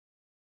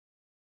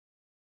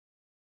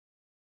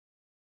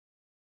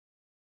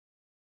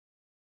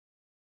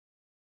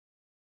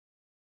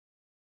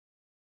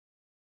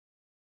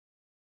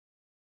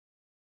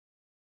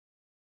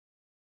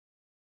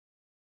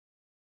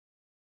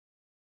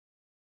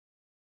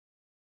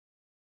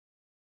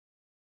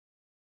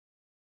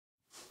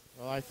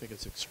Well, I think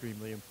it's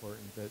extremely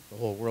important that the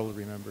whole world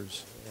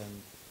remembers,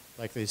 and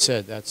like they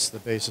said, that's the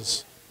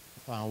basis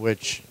upon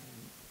which,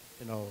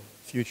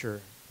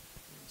 future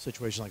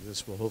situations like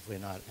this will hopefully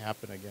not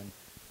happen again.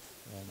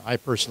 And I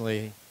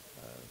personally,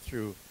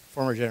 through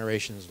former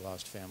generations,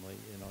 lost family,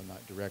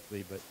 not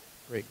directly, but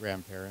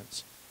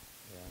great-grandparents.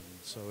 And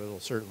so it'll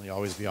certainly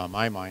always be on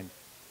my mind.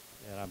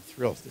 And I'm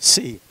thrilled to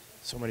see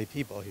so many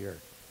people here,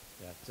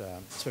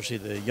 that, especially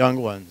the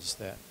young ones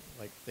that,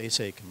 like they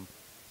say, can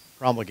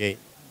promulgate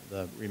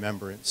the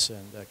remembrance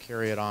and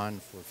carry it on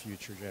for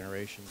future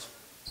generations.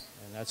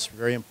 And that's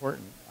very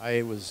important.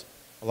 I was,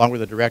 along with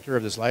the director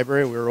of this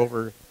library, we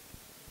were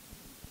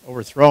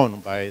overthrown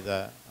by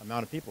the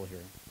amount of people here.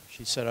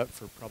 She set up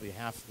for probably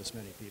half this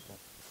many people.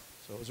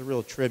 So it was a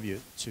real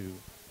tribute to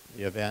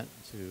the event,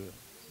 to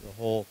the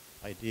whole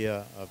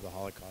idea of the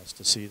Holocaust,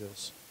 to see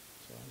this.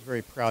 So I was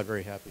very proud,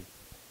 very happy.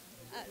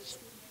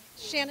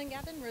 Shannon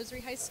Gavin,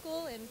 Rosary High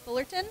School in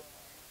Fullerton.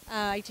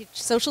 I teach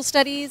social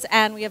studies,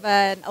 and we have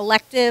an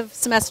elective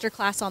semester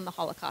class on the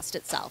Holocaust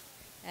itself,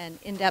 an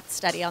in-depth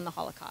study on the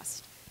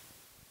Holocaust.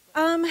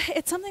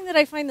 It's something that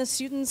I find the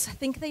students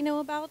think they know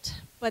about,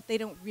 but they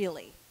don't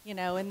really.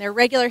 In their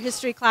regular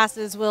history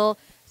classes, we'll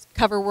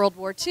cover World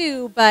War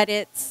II, but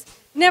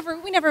we never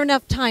have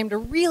enough time to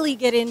really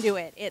get into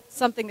it. It's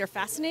something they're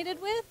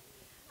fascinated with,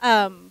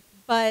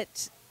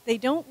 but they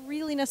don't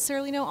really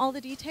necessarily know all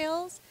the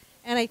details.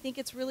 And I think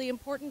it's really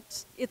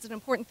important. It's an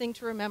important thing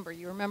to remember.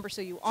 You remember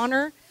so you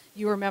honor.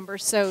 You remember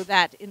so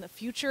that in the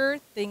future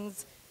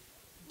things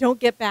don't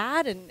get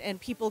bad, and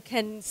people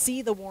can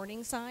see the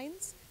warning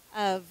signs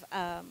of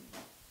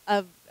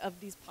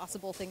these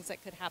possible things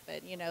that could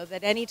happen.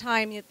 That any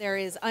time there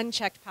is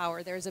unchecked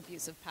power, there's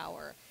abuse of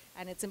power,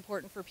 and it's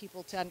important for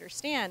people to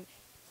understand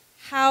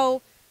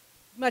how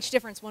much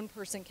difference one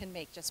person can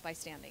make just by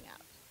standing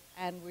up.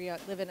 And we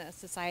live in a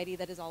society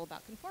that is all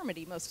about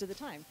conformity most of the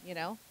time.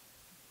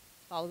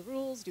 Follow the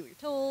rules, do what you're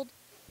told.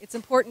 It's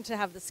important to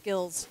have the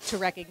skills to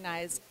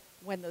recognize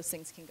when those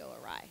things can go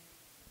awry.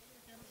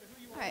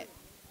 All right.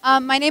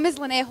 My name is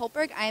Elane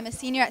Geller. I am a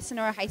senior at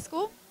Sonora High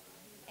School,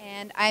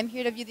 and I'm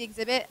here to view the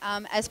exhibit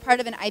as part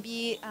of an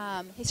IB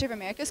History of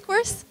Americas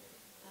course.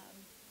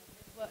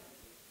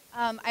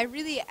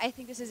 I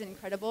think this is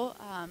incredible.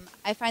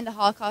 I find the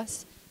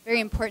Holocaust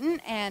very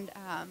important, and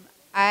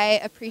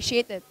I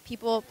appreciate that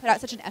people put out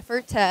such an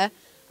effort to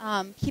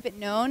keep it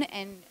known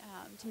and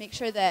to make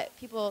sure that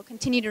people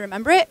continue to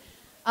remember it.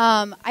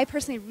 I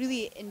personally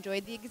really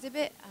enjoyed the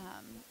exhibit.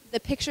 The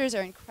pictures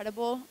are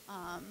incredible.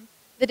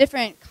 The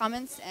different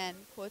comments and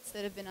quotes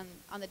that have been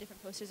on the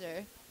different posters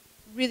are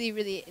really,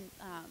 really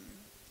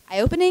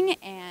eye-opening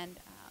and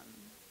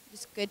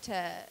just good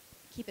to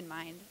keep in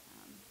mind.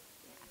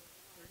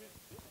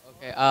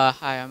 Okay,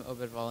 hi, I'm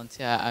Obed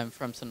Valentia. I'm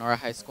from Sonora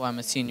High School. I'm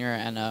a senior,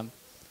 and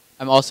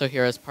I'm also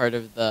here as part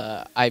of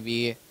the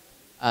IB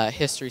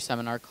history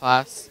seminar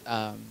class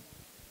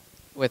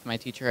with my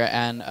teacher,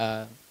 and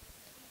I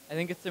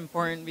think it's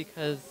important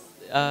because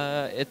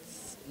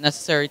it's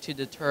necessary to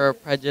deter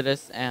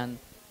prejudice and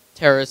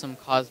terrorism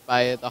caused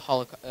by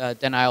the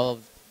denial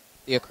of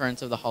the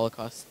occurrence of the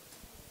Holocaust.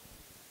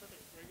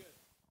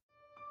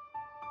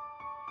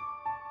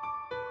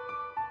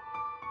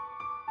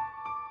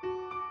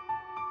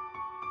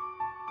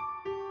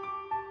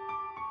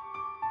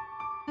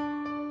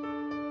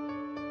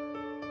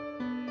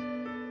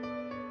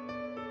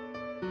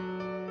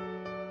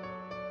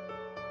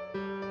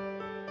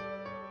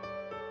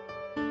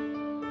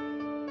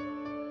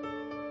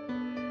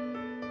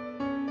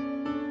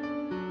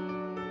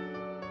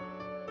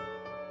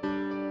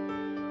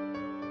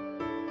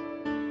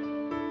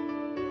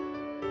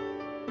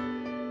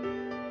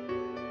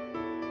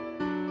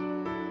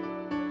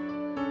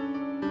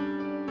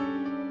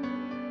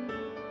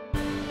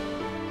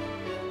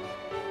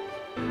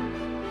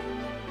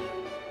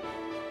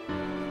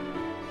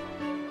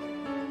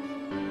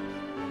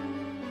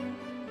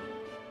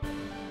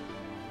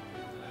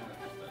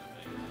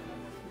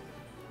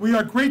 We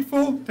are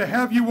grateful to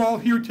have you all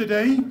here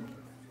today.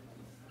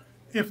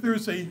 If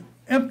there's an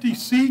empty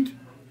seat,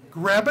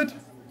 grab it.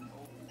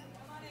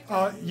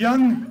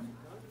 Young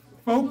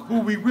folk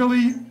who we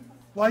really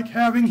like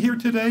having here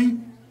today.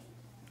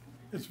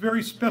 It's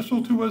very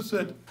special to us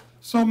that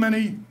so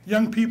many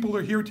young people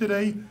are here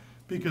today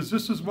because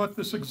this is what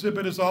this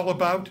exhibit is all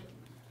about.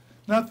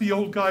 Not the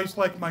old guys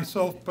like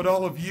myself, but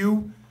all of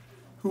you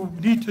who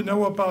need to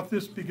know about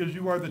this because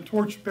you are the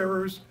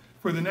torchbearers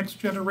for the next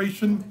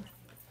generation.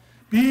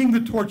 Being the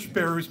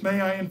torchbearers,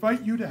 may I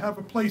invite you to have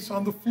a place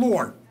on the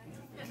floor,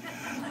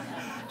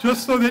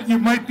 just so that you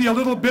might be a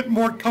little bit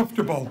more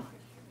comfortable.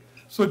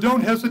 So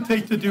don't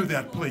hesitate to do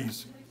that,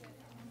 please.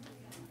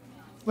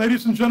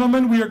 Ladies and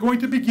gentlemen, we are going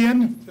to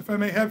begin, if I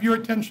may have your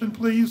attention,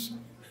 please,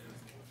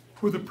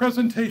 with a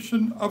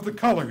presentation of the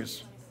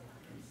colors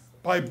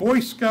by Boy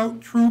Scout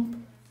Troop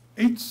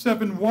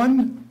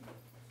 871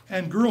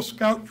 and Girl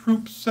Scout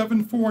Troop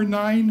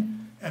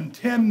 749 and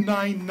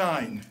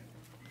 1099.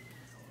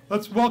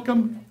 Let's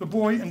welcome the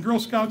Boy and Girl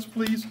Scouts,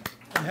 please,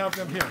 and have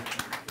them here.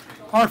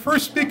 Our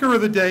first speaker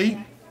of the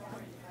day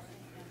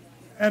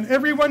And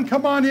everyone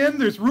come on in.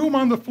 There's room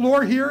on the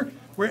floor here.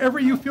 Wherever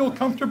you feel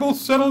comfortable,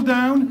 settle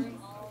down.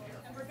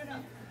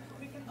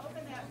 We can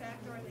open that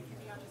back door and they can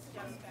be on the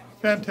steps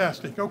back.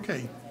 Fantastic,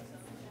 okay.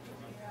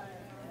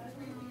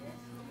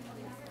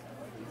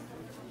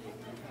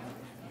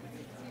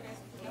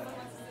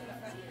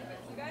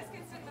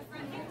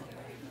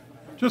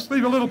 Just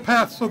leave a little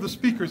path so the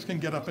speakers can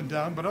get up and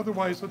down, but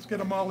otherwise, let's get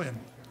them all in.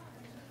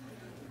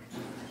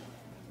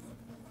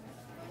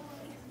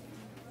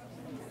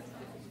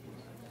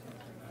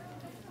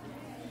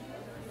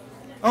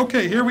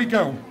 Okay, here we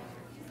go.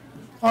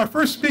 Our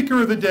first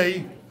speaker of the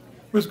day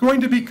was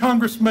going to be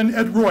Congressman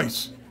Ed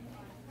Royce,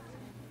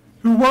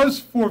 who was,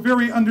 for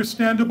very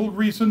understandable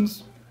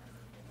reasons,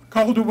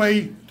 called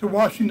away to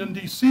Washington,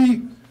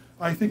 D.C.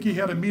 I think he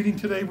had a meeting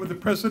today with the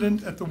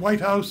president at the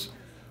White House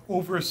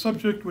over a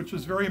subject which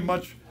is very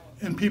much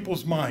in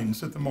people's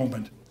minds at the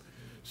moment.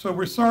 So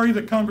we're sorry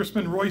that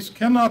Congressman Royce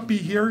cannot be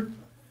here,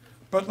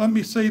 but let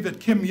me say that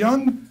Kim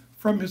Young,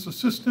 from his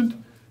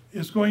assistant,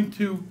 is going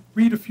to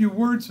read a few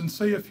words and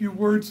say a few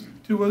words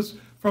to us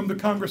from the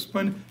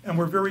congressman, and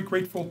we're very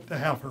grateful to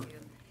have her.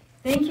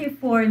 Thank you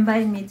for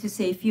inviting me to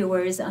say a few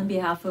words on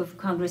behalf of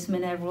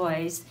Congressman Ed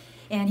Royce.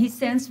 And he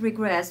sends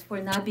regrets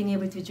for not being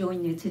able to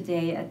join you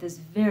today at this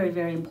very,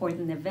 very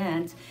important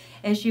event.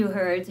 As you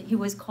heard, he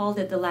was called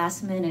at the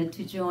last minute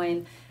to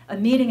join a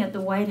meeting at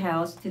the White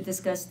House to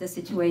discuss the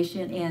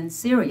situation in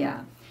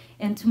Syria.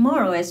 And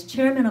tomorrow, as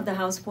chairman of the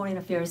House Foreign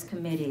Affairs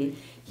Committee,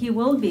 he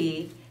will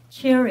be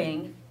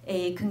chairing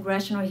a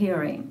congressional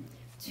hearing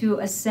to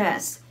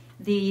assess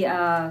and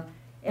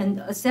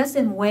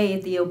weigh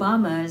the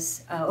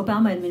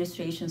Obama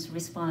administration's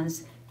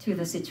response to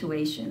the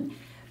situation.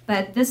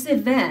 But this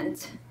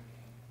event,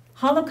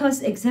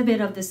 Holocaust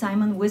exhibit of the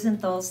Simon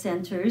Wiesenthal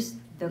Center's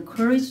The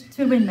Courage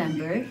to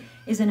Remember,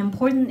 is an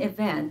important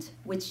event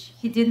which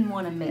he didn't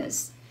want to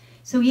miss.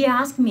 So he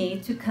asked me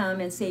to come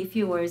and say a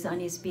few words on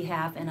his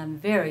behalf, and I'm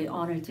very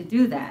honored to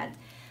do that.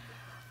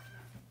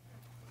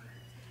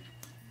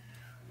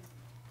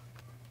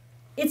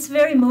 It's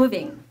very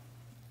moving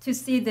to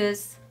see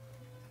this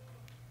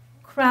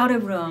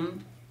crowded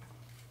room,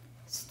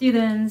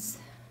 students,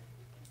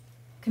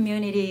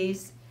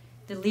 communities,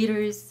 the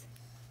leaders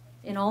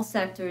in all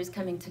sectors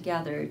coming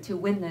together to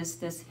witness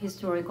this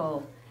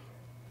historical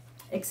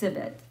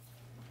exhibit.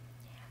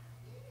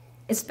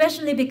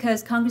 Especially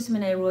because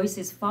Congressman Ed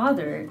Royce's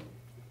father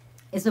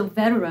is a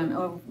veteran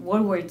of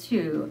World War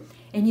II,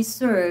 and he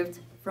served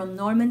from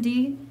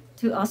Normandy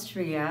to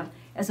Austria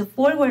as a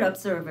forward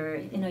observer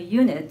in a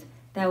unit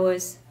that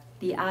was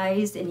the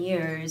eyes and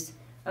ears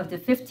of the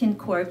 15th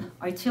Corps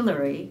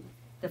Artillery,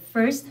 the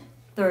 1st,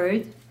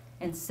 3rd,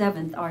 and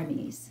 7th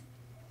Armies.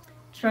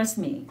 Trust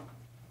me,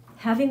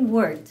 having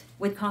worked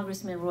with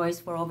Congressman Royce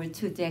for over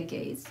 2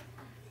 decades,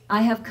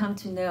 I have come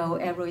to know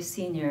Ed Royce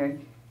Sr.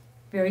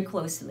 very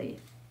closely.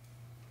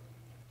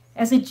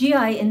 As a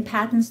GI in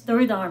Patton's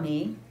 3rd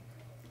Army,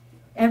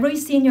 Ed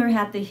Royce Sr.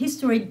 had the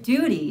historic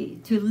duty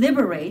to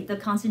liberate the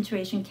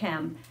concentration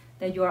camp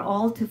that you are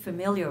all too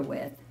familiar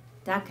with,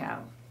 Dachau.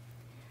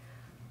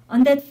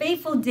 On that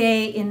fateful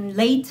day in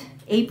late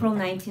April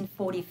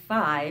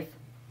 1945,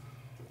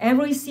 Ed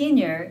Royce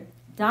Sr.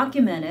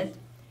 documented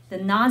the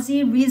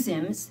Nazi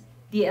regime's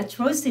the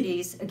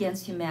atrocities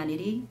against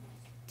humanity,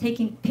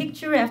 taking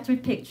picture after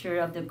picture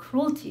of the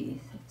cruelty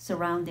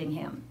surrounding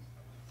him.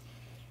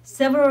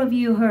 Several of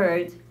you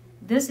heard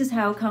this is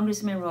how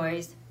Congressman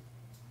Royce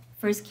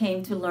first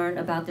came to learn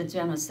about the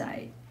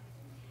genocide.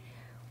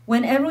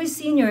 When Ed Royce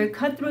Sr.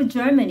 cut through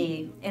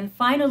Germany and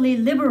finally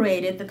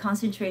liberated the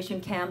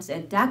concentration camps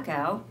at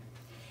Dachau,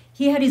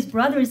 he had his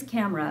brother's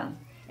camera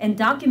and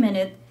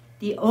documented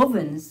the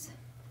ovens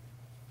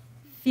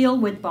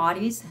filled with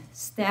bodies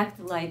stacked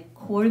like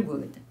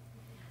cordwood,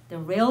 the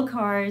rail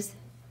cars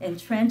and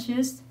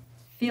trenches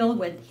filled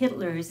with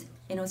Hitler's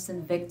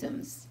innocent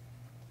victims.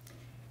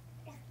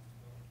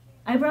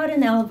 I brought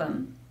an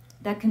album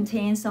that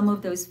contains some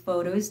of those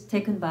photos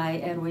taken by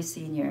Ed Royce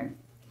Sr.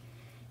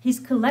 His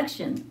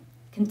collection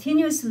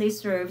continuously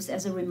serves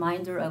as a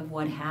reminder of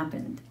what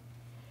happened.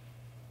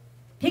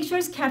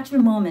 Pictures capture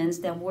moments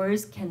that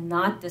words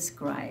cannot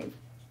describe.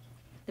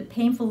 The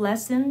painful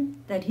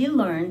lesson that he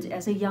learned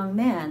as a young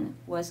man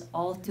was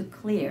all too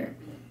clear.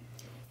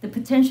 The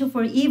potential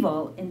for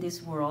evil in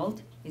this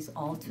world is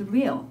all too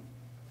real.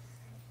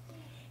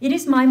 It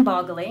is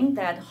mind-boggling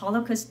that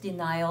Holocaust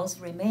denials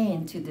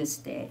remain to this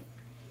day,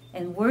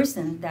 and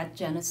worsen that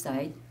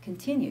genocide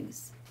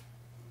continues.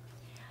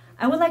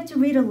 I would like to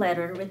read a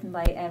letter written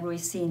by Ed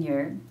Royce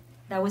Sr.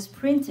 that was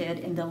printed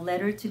in the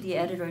letter to the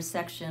editor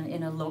section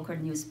in a local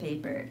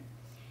newspaper.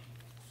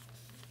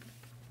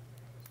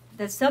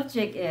 The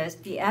subject is,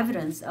 the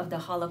evidence of the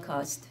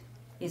Holocaust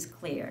is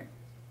clear.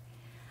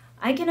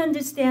 I can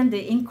understand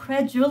the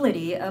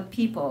incredulity of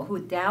people who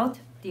doubt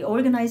the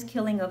organized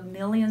killing of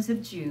millions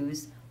of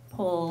Jews,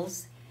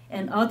 Poles,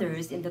 and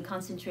others in the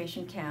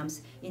concentration camps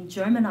in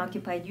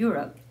German-occupied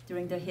Europe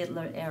during the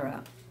Hitler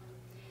era.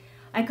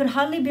 I could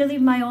hardly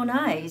believe my own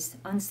eyes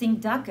on seeing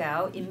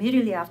Dachau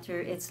immediately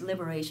after its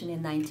liberation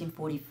in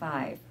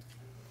 1945.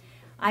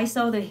 I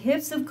saw the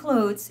heaps of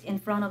clothes in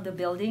front of the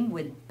building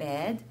with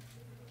bed,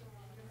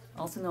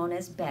 also known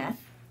as bath,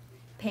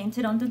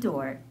 painted on the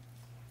door,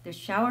 the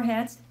shower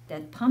heads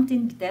that pumped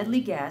in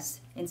deadly gas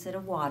instead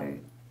of water.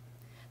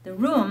 The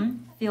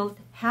room filled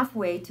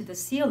halfway to the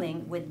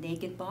ceiling with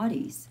naked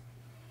bodies,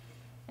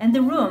 and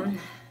the room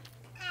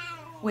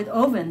with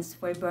ovens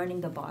for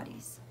burning the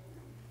bodies.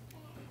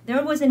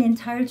 There was an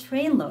entire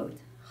trainload,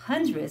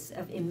 hundreds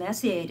of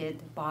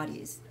emaciated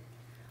bodies,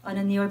 on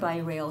a nearby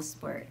rail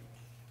spur.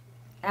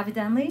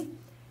 Evidently,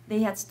 they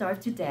had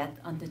starved to death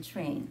on the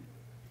train.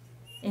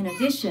 In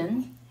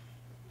addition,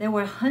 there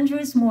were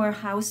hundreds more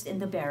housed in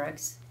the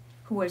barracks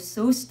who were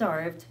so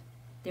starved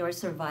their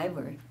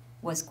survivor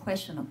was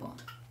questionable.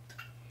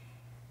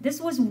 This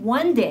was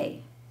one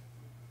day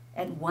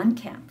at one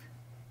camp,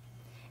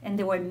 and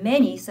there were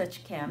many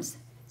such camps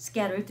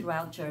scattered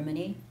throughout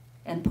Germany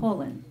and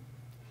Poland.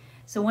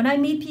 So when I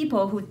meet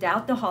people who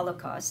doubt the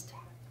Holocaust,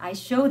 I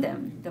show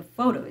them the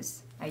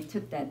photos I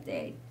took that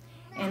day,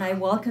 and I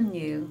welcome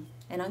you,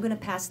 and I'm going to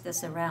pass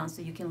this around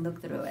so you can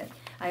look through it.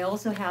 I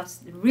also have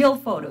real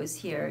photos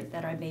here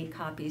that I made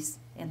copies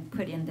and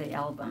put in the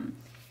album.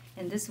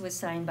 And this was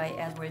signed by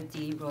Edward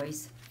D.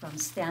 Royce from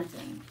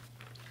Stanton.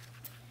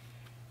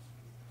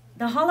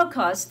 The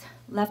Holocaust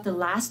left a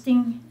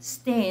lasting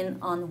stain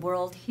on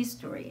world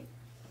history.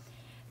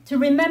 To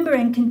remember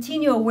and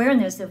continue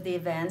awareness of the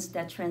events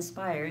that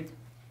transpired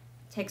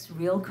takes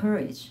real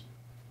courage.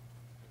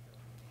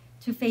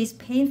 To face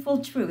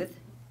painful truth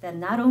that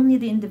not only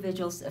the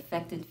individuals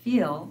affected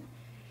feel,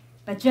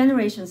 but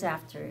generations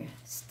after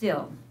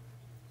still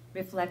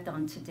reflect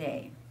on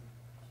today.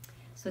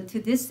 So to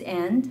this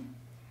end,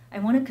 I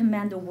want to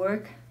commend the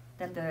work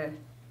that the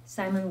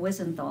Simon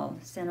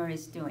Wiesenthal Center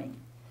is doing,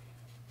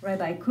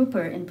 Rabbi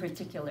Cooper in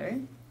particular,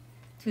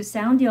 to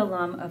sound the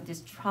alarm of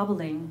this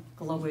troubling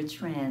global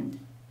trend.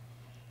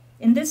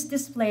 In this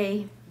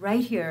display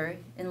right here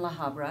in La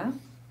Habra,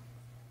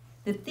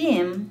 the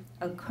theme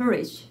of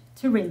courage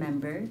to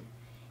remember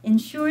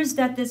ensures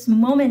that this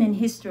moment in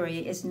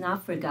history is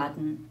not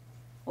forgotten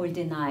or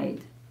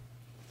denied.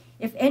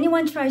 If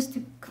anyone tries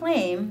to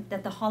claim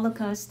that the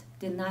Holocaust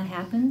did not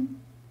happen,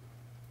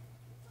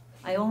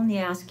 I only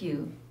ask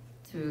you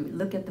to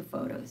look at the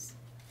photos.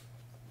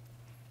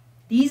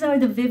 These are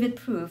the vivid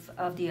proof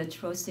of the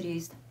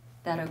atrocities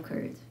that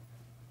occurred.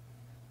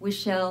 We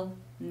shall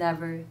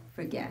never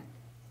forget.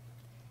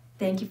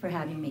 Thank you for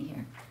having me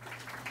here.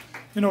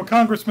 You know,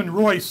 Congressman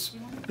Royce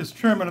is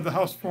chairman of the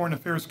House Foreign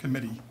Affairs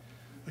Committee,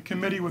 a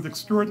committee with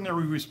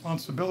extraordinary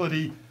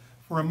responsibility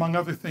for, among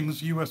other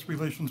things, U.S.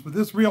 relations with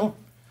Israel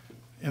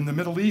in the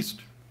Middle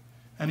East,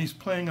 and he's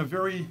playing a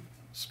very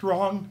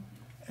strong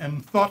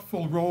and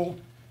thoughtful role,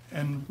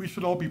 and we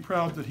should all be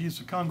proud that he's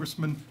a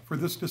congressman for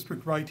this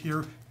district right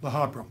here, La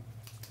Habra.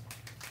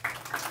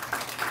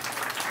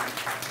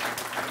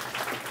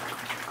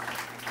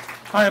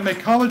 I am a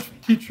college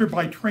teacher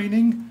by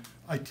training.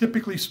 I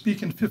typically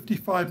speak in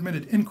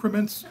 55-minute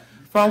increments,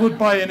 followed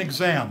by an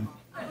exam.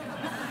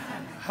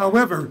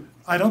 However,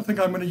 I don't think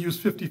I'm going to use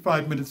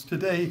 55 minutes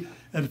today.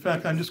 In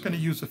fact, I'm just going to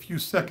use a few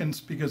seconds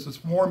because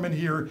it's warm in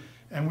here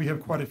and we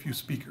have quite a few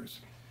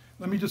speakers.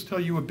 Let me just tell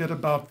you a bit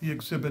about the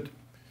exhibit.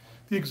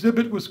 The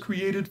exhibit was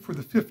created for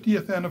the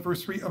 50th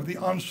anniversary of the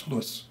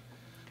Anschluss,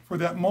 for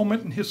that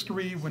moment in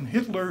history when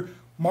Hitler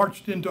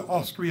marched into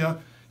Austria,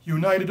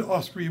 united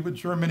Austria with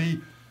Germany,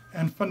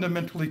 and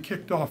fundamentally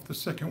kicked off the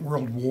Second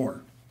World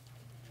War.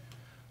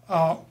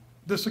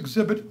 This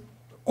exhibit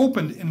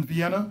opened in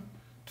Vienna,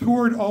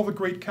 toured all the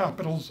great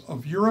capitals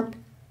of Europe.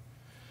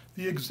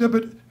 The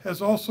exhibit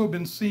has also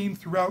been seen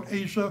throughout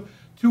Asia.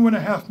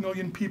 2.5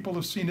 million people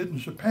have seen it in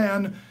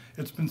Japan.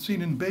 It's been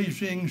seen in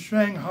Beijing,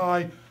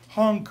 Shanghai,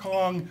 Hong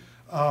Kong,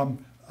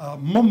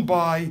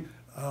 Mumbai,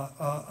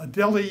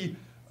 Delhi.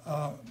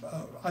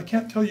 I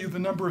can't tell you the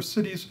number of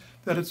cities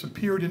that it's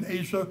appeared in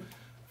Asia.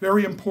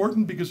 Very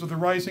important because of the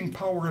rising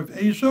power of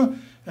Asia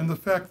and the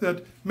fact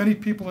that many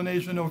people in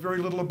Asia know very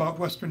little about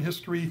Western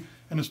history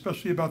and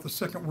especially about the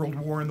Second World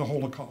War and the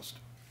Holocaust.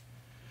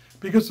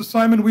 Because the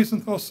Simon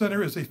Wiesenthal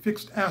Center is a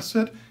fixed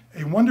asset,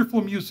 a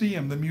wonderful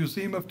museum, the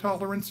Museum of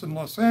Tolerance in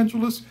Los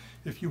Angeles.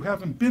 If you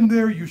haven't been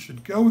there, you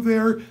should go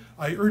there.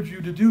 I urge you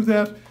to do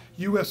that.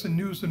 U.S.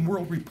 News and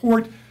World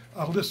Report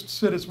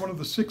lists it as one of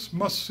the 6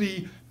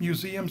 must-see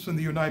museums in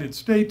the United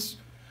States.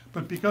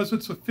 But because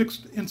it's a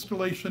fixed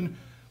installation,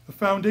 the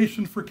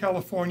Foundation for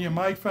California,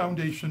 my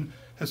foundation,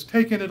 has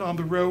taken it on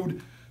the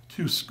road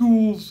to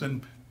schools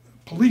and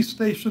police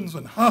stations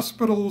and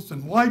hospitals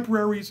and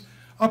libraries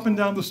up and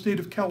down the state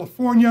of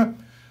California,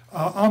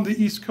 on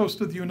the east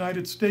coast of the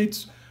United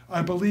States.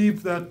 I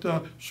believe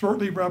that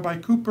shortly Rabbi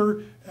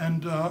Cooper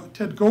and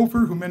Ted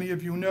Gover, who many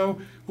of you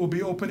know, will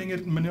be opening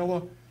it in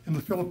Manila in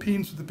the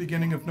Philippines at the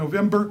beginning of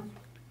November.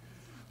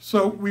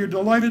 So we are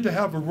delighted to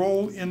have a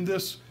role in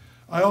this.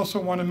 I also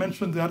want to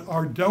mention that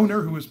our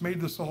donor who has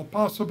made this all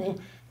possible,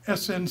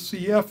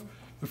 SNCF,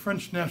 the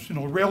French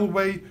National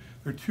Railway,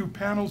 there are 2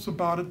 panels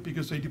about it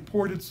because they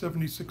deported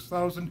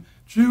 76,000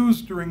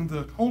 Jews during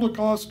the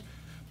Holocaust,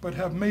 but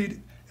have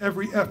made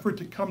every effort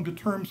to come to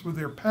terms with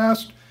their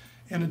past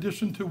in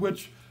addition to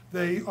which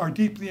they are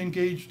deeply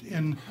engaged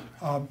in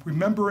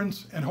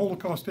remembrance and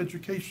Holocaust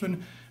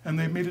education, and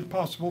they made it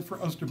possible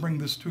for us to bring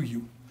this to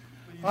you.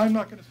 I'm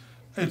not going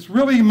to. It's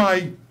really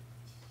my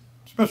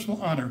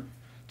special honor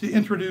to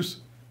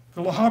introduce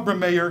the La Habra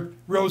Mayor,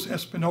 Rose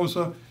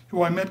Espinoza,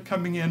 who I met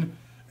coming in,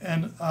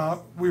 and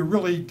we're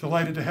really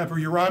delighted to have her.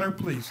 Your Honor,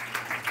 please.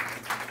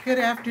 Good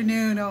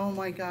afternoon. Oh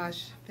my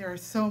gosh, there are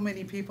so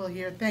many people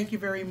here. Thank you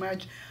very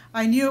much.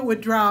 I knew it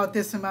would draw out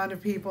this amount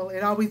of people.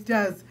 It always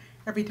does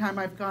every time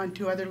I've gone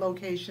to other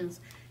locations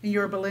in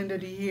Yorba Linda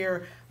to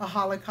hear a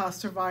Holocaust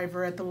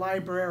survivor at the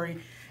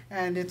library.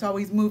 And it's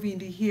always moving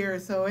to hear.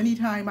 So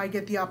anytime I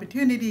get the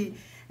opportunity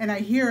and I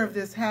hear of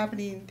this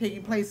happening,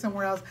 taking place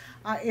somewhere else,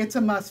 it's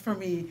a must for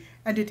me.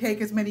 And to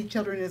take as many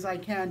children as I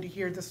can to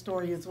hear the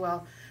story as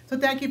well. So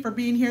thank you for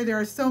being here. There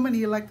are so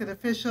many elected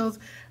officials,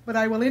 but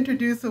I will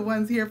introduce the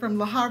ones here from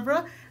La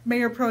Habra.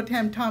 Mayor Pro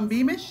Tem Tom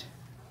Beamish.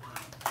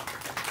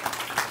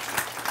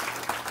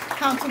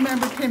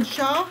 Councilmember Tim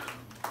Shaw.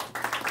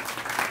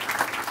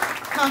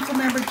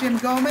 Councilmember Jim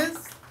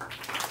Gomez.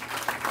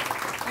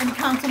 And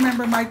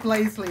Councilmember Mike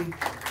Blaisley.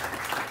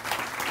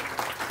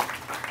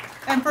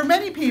 And for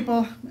many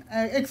people,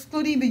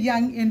 excluding the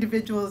young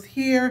individuals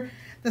here,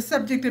 the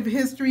subject of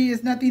history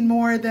is nothing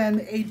more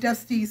than a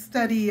dusty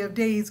study of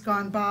days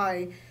gone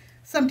by,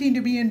 something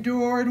to be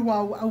endured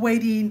while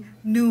awaiting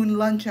noon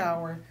lunch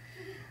hour.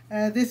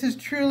 This is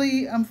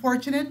truly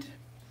unfortunate,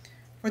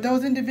 for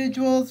those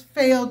individuals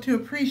failed to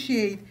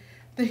appreciate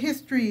the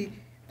history,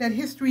 that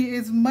history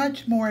is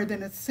much more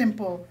than a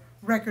simple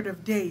record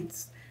of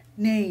dates,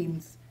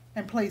 names,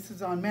 and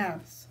places on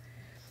maps.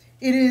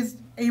 It is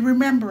a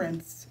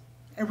remembrance,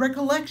 a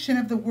recollection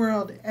of the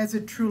world as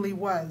it truly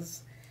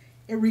was.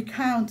 It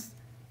recounts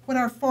what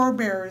our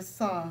forebears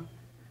saw,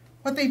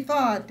 what they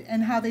thought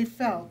and how they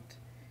felt,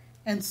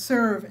 and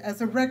serve as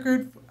a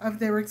record of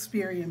their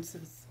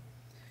experiences.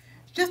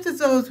 Just as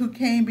those who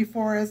came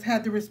before us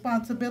had the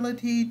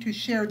responsibility to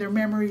share their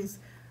memories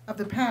of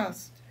the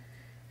past,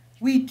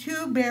 we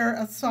too bear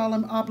a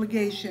solemn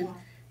obligation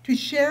to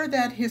share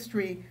that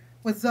history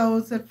with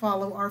those that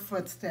follow our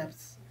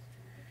footsteps.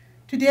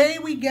 Today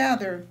we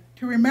gather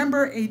to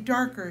remember a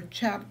darker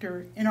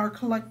chapter in our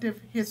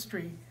collective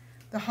history,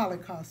 the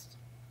Holocaust.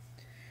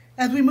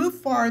 As we move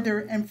farther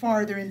and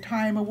farther in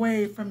time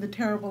away from the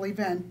terrible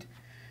event,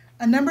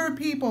 a number of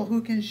people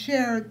who can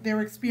share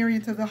their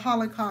experience of the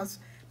Holocaust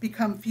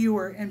become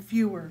fewer and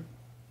fewer.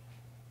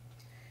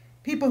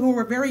 People who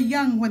were very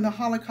young when the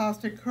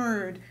Holocaust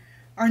occurred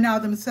are now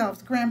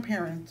themselves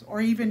grandparents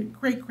or even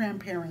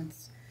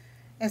great-grandparents.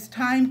 As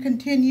time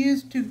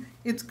continues to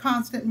its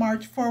constant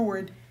march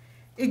forward,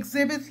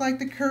 exhibits like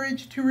the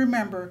Courage to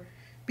Remember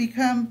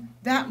become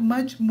that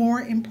much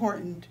more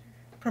important,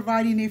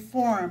 providing a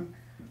forum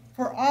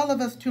for all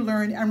of us to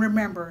learn and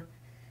remember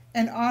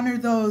and honor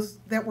those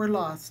that were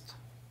lost.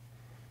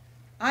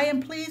 I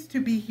am pleased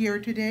to be here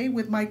today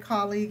with my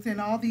colleagues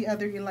and all the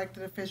other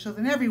elected officials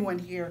and everyone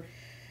here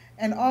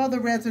and all the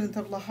residents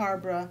of La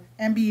Habra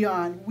and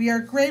beyond. We are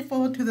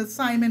grateful to the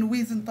Simon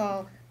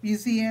Wiesenthal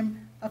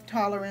Museum of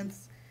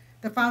Tolerance,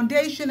 the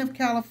Foundation of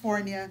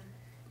California,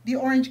 the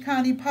Orange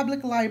County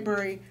Public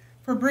Library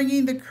for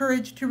bringing the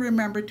Courage to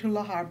Remember to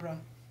La Habra.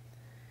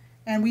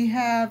 And we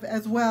have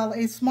as well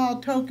a small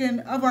token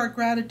of our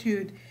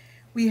gratitude.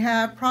 We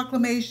have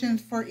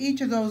proclamations for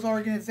each of those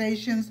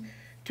organizations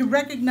to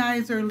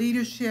recognize their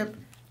leadership,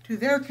 to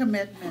their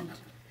commitment,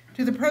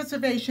 to the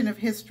preservation of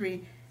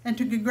history, and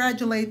to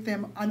congratulate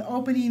them on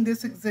opening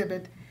this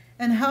exhibit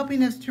and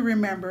helping us to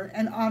remember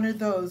and honor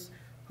those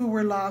who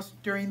were lost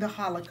during the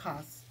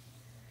Holocaust.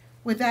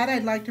 With that,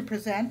 I'd like to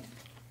present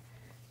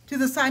to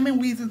the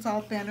Simon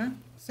Wiesenthal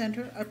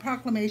Center a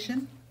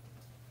proclamation.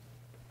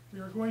 We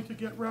are going to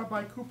get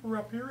Rabbi Cooper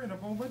up here in a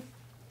moment.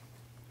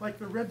 Like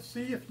the Red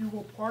Sea, if you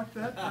will park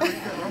that. Okay.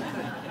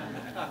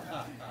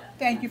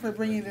 Thank you for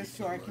bringing this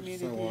to our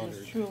community.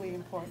 It's truly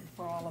important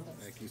for all of us.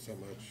 Thank you so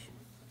much.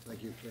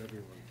 Thank you for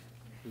everyone.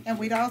 And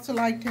we'd also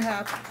like to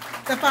have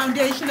the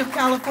Foundation of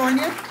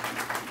California.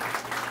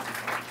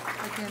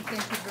 Again,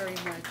 thank you very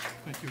much.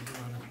 Thank you, Your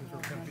Honor.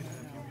 We're happy to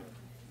have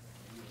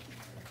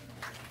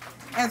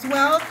you. As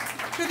well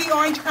to the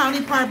Orange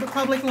County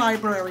Public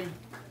Library.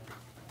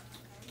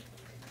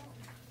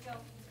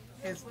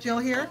 Is Jill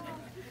here?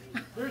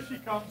 There she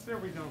comes. There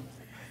we go.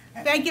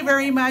 Thank you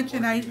very much,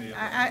 and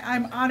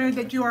I'm honored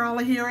that you are all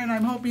here, and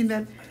I'm hoping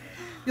that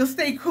you'll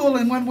stay cool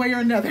in one way or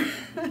another.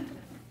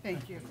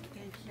 Thank you.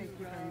 Thank you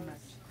very much.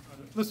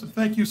 Listen,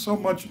 thank you so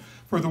much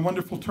for the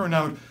wonderful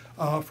turnout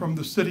from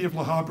the city of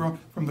La Habra,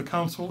 from the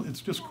council.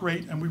 It's just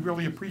great, and we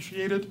really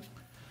appreciate it.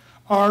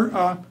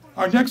 Our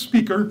next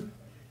speaker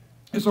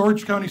is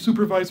Orange County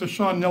Supervisor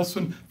Sean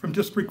Nelson from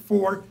District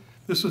 4.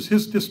 This is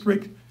his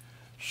district.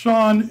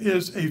 Sean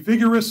is a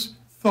vigorous,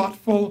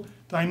 thoughtful,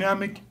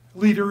 dynamic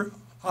leader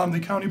on the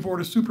County Board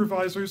of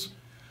Supervisors.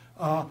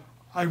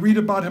 I read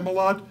about him a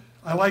lot.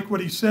 I like what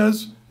he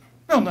says.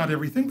 Well, not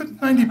everything, but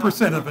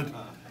 90% of it.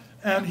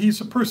 And he's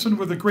a person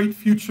with a great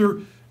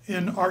future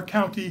in our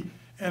county,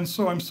 and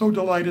so I'm so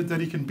delighted that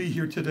he can be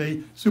here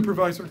today.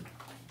 Supervisor.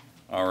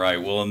 All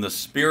right, well, in the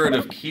spirit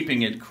of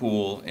keeping it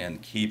cool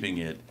and keeping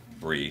it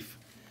brief,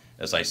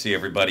 as I see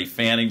everybody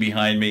fanning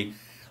behind me,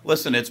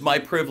 listen, it's my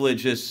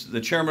privilege as the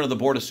chairman of the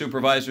Board of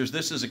Supervisors.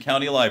 This is a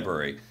county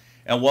library,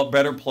 and what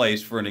better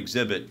place for an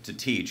exhibit to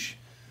teach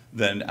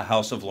than a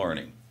house of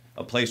learning,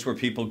 a place where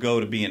people go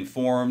to be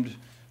informed,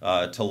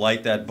 to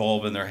light that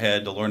bulb in their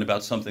head, to learn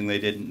about something they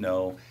didn't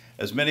know.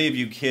 As many of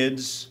you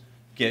kids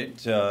get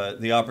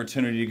the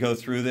opportunity to go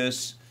through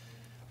this,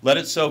 let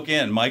it soak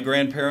in. My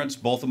grandparents,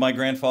 both of my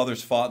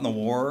grandfathers fought in the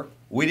war.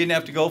 We didn't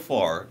have to go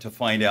far to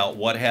find out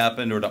what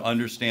happened or to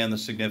understand the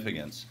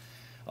significance.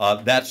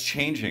 That's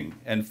changing.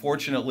 And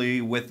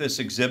fortunately, with this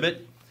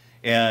exhibit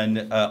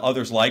and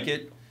others like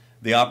it,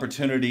 the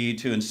opportunity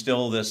to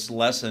instill this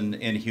lesson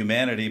in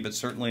humanity, but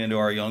certainly into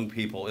our young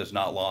people, is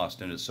not lost,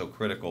 and it's so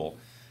critical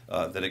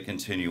that it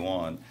continue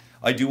on.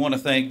 I do want to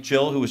thank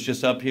Jill, who was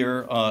just up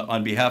here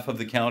on behalf of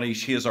the county.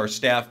 She is our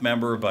staff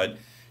member, but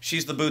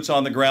she's the boots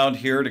on the ground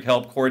here to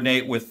help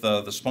coordinate with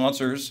the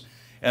sponsors,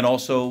 and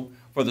also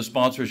for the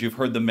sponsors, you've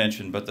heard them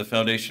mentioned, but the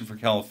Foundation for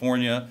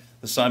California,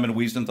 the Simon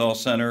Wiesenthal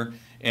Center,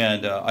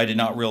 and I did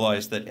not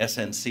realize that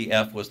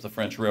SNCF was the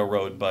French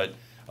Railroad, but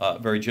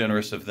very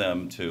generous of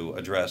them to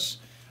address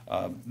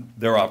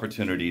their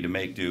opportunity to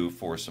make do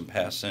for some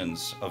past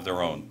sins of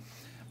their own.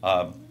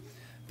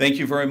 Thank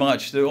you very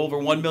much. There are over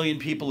 1 million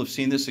people have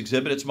seen this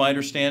exhibit, it's my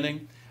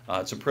understanding.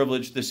 It's a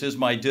privilege. This is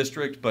my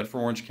district, but for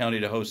Orange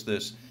County to host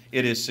this,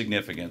 it is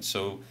significant.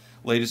 So,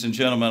 ladies and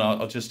gentlemen,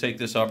 I'll just take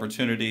this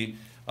opportunity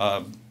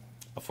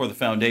for the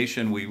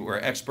foundation. We were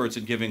experts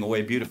at giving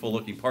away beautiful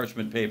looking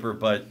parchment paper,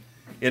 but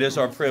it is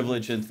our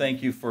privilege, and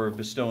thank you for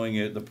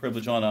bestowing the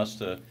privilege on us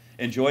to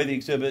enjoy the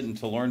exhibit and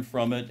to learn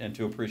from it and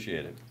to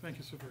appreciate it. Thank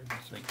you so very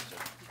much. Thank you,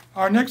 sir.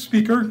 Our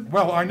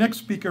next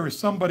speaker is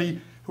somebody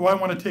who I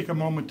want to take a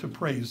moment to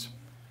praise.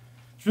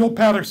 Jill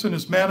Patterson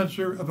is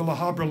manager of the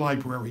Habra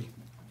Library.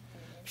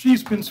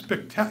 She's been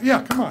spectacular.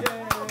 Yeah, come on.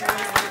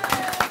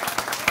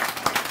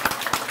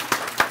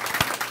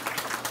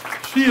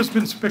 She has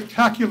been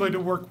spectacular to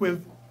work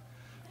with.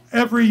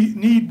 Every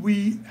need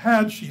we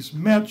had, she's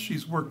met.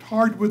 She's worked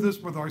hard with us,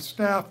 with our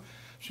staff.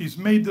 She's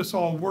made this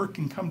all work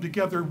and come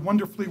together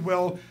wonderfully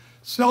well.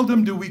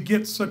 Seldom do we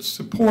get such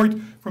support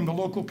from the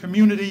local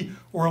community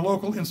or a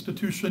local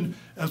institution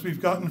as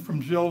we've gotten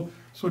from Jill.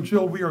 So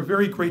Jill, we are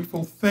very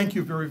grateful. Thank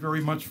you very,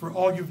 very much for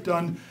all you've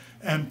done.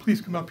 And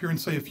please come up here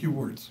and say a few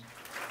words.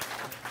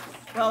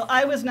 Well,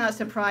 I was not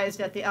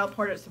surprised at the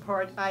outpouring of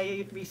support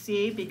I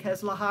received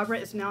because La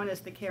Habra is known as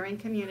the caring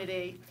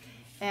community,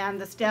 and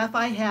the staff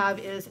I have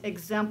is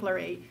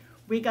exemplary.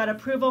 We got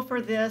approval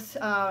for this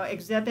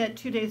exhibit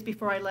 2 days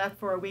before I left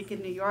for a week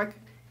in New York,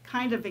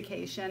 kind of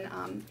vacation,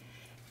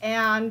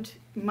 and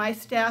my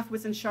staff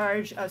was in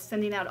charge of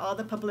sending out all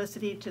the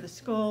publicity to the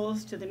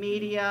schools, to the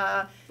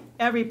media,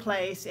 every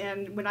place.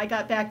 And when I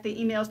got back the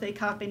emails, they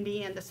copied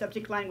me, and the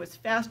subject line was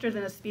faster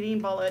than a speeding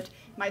bullet.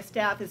 My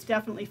staff is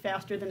definitely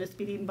faster than a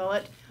speeding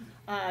bullet.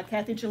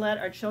 Kathy Gillette,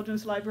 our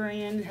children's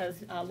librarian,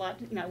 has a lot,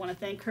 I want to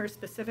thank her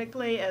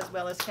specifically, as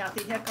well as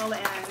Kathy Hickel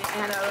and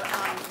Anna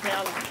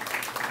Valen.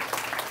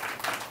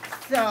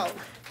 So,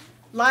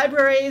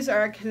 libraries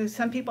are,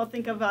 some people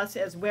think of us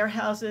as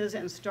warehouses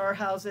and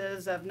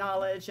storehouses of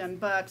knowledge and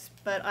books,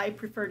 but I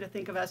prefer to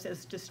think of us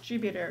as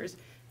distributors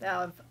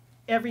of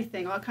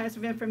everything, all kinds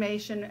of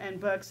information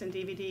and books and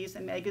DVDs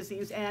and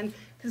magazines, and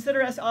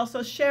consider us also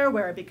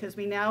shareware because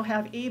we now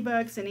have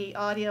ebooks and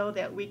e-audio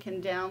that we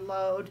can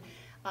download.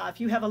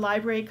 If you have a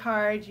library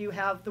card, you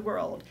have the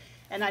world.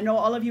 And I know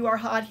all of you are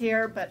hot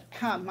here, but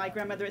my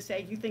grandmother would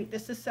say, you think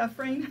this is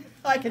suffering?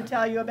 I can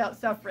tell you about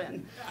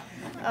suffering.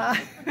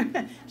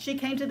 She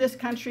came to this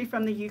country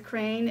from the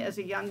Ukraine as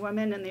a young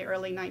woman in the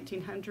early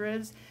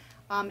 1900s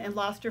and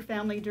lost her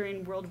family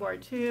during World War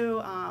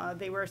II.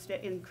 They were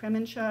in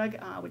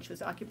Kremenchug, which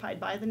was occupied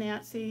by the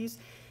Nazis.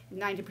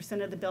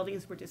 90% of the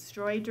buildings were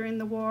destroyed during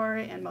the war,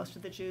 and most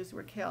of the Jews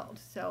were killed.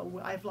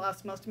 So I've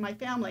lost most of my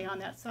family on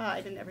that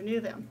side and never knew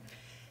them.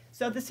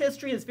 So this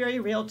history is very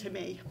real to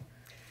me.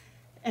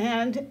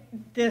 And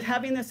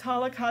having this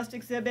Holocaust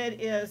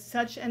exhibit is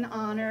such an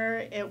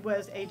honor. It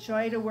was a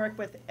joy to work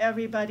with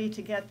everybody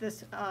to get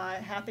this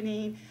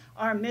happening.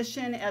 Our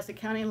mission as a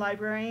county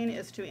librarian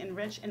is to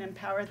enrich and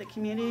empower the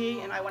community,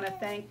 and I want to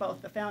thank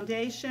both the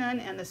foundation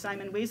and the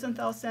Simon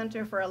Wiesenthal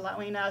Center for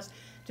allowing us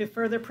to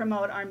further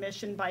promote our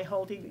mission by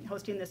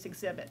hosting this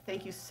exhibit.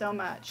 Thank you so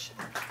much.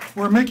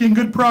 We're making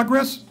good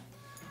progress.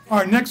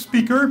 Our next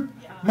speaker,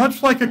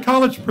 much like a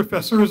college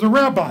professor, is a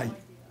rabbi.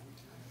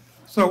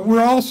 So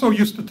we're also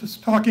used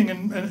to talking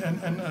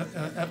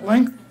at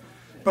length,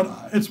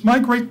 but it's my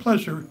great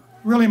pleasure,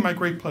 really my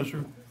great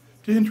pleasure,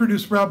 to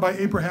introduce Rabbi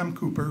Abraham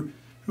Cooper,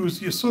 who's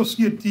the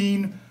Associate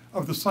Dean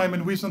of the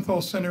Simon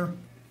Wiesenthal Center.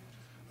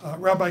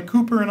 Rabbi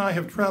Cooper and I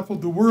have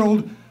traveled the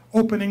world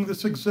opening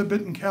this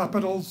exhibit in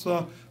capitals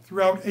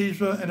throughout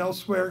Asia and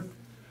elsewhere.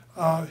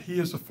 He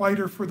is a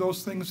fighter for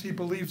those things he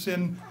believes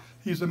in.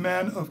 He's a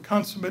man of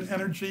consummate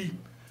energy,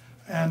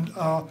 and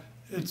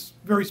it's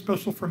very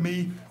special for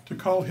me to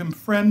call him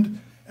friend,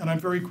 and I'm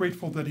very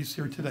grateful that he's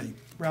here today.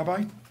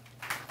 Rabbi?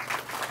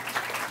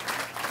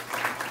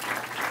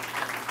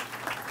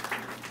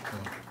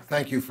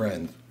 Thank you,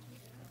 friend.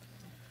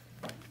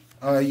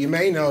 You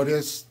may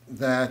notice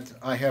that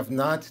I have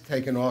not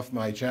taken off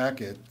my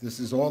jacket. This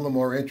is all the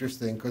more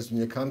interesting because when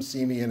you come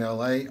see me in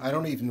LA, I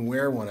don't even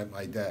wear one at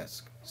my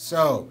desk.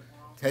 So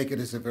take it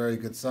as a very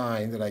good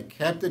sign that I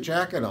kept the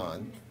jacket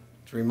on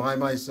to remind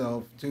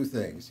myself two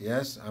things.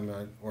 Yes, I'm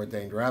an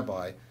ordained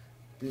rabbi.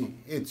 B,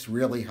 it's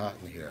really hot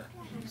in here.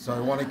 So I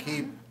want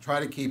to try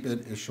to keep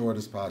it as short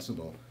as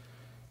possible.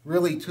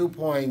 Really 2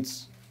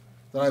 points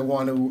that I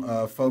want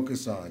to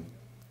focus on.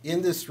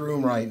 In this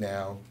room right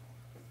now,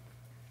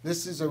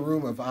 this is a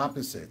room of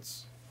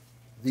opposites.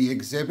 The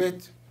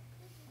exhibit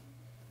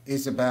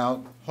is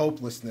about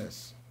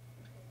hopelessness.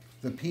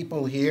 The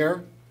people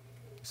here,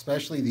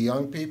 especially the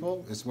young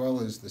people, as well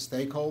as the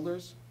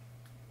stakeholders,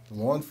 the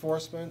law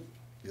enforcement,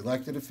 the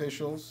elected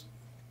officials,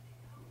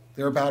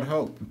 they're about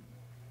hope.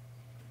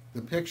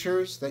 The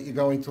pictures that you're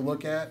going to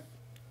look at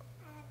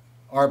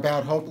are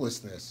about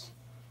hopelessness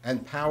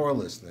and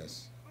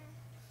powerlessness.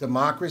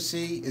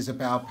 Democracy is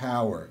about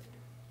power.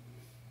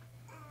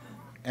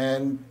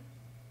 And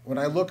when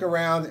I look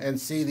around and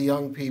see the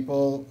young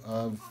people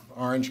of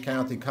Orange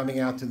County coming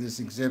out to this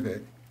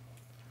exhibit,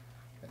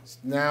 it's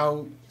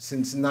now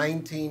since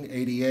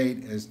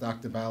 1988, as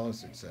Dr.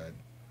 Ballas had said.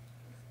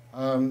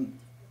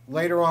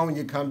 Later on, when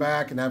you come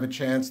back and have a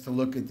chance to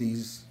look at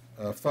these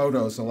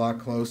photos a lot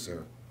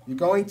closer, you're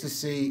going to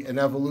see an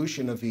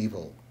evolution of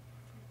evil,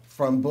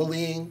 from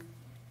bullying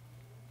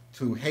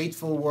to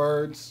hateful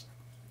words,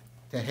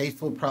 to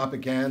hateful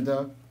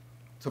propaganda,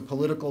 to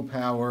political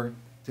power,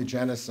 to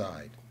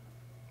genocide.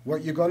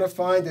 What you're going to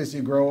find as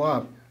you grow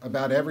up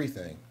about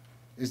everything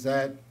is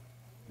that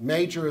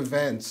major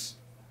events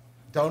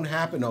don't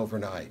happen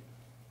overnight.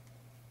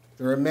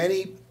 There are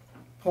many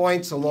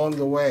points along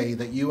the way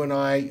that you and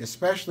I,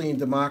 especially in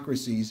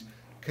democracies,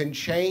 can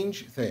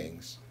change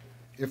things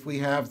if we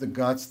have the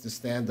guts to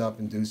stand up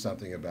and do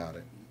something about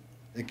it.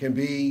 It can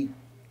be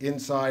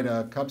inside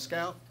a Cub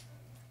Scout,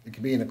 it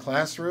can be in a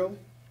classroom,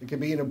 it can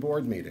be in a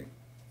board meeting.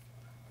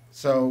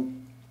 So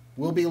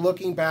we'll be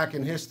looking back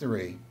in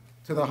history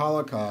to the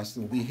Holocaust,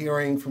 and we'll be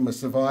hearing from a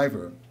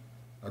survivor,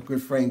 our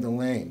good friend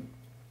Elane.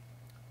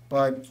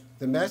 But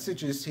the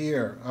messages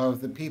here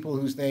of the people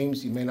whose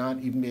names you may not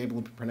even be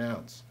able to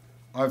pronounce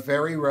are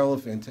very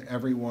relevant to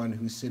everyone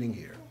who's sitting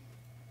here.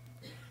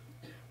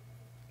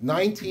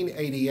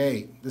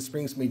 1988, this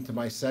brings me to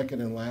my second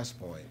and last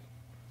point,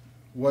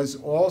 was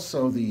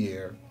also the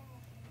year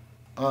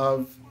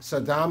of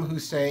Saddam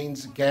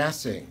Hussein's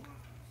gassing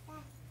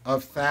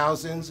of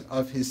thousands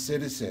of his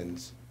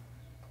citizens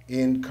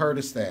in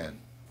Kurdistan,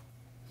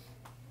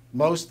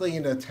 mostly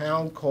in a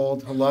town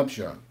called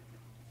Halabja.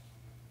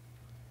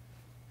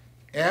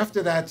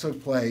 After that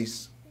took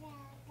place,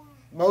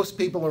 most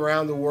people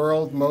around the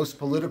world, most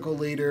political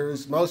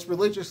leaders, most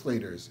religious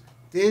leaders,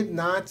 did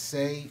not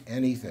say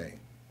anything.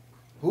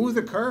 Who are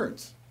the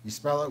Kurds? You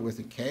spell it with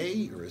a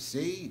K or a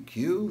C,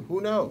 Q, who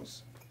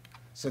knows?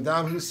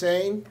 Saddam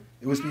Hussein,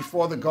 it was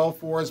before the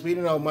Gulf Wars. We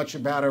didn't know much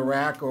about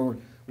Iraq or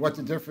what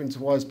the difference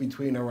was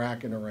between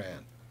Iraq and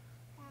Iran.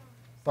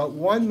 But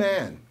one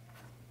man,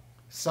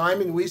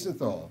 Simon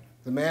Wiesenthal,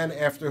 the man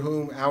after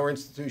whom our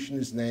institution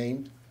is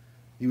named,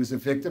 he was a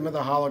victim of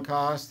the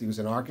Holocaust. He was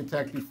an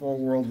architect before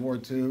World War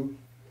II.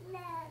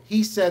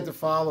 He said the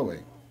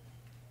following.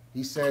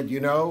 He said, you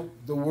know,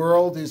 the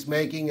world is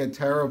making a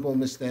terrible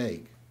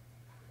mistake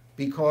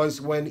because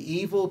when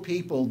evil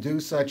people do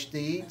such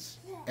deeds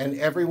and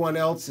everyone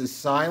else is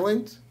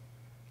silent,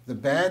 the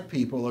bad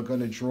people are going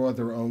to draw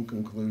their own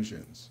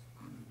conclusions.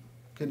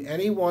 Can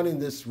anyone in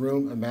this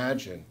room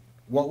imagine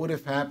what would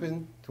have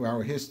happened to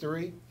our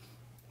history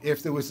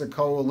if there was a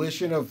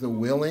coalition of the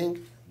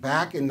willing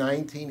back in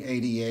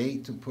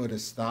 1988 to put a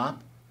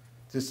stop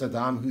to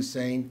Saddam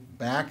Hussein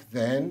back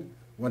then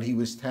when he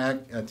was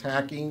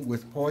attacking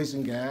with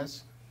poison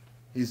gas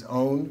his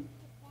own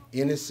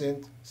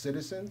innocent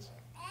citizens?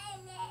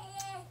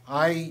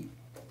 I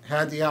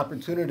had the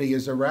opportunity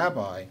as a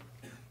rabbi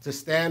to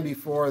stand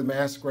before the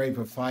mass grave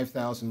of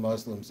 5,000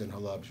 Muslims in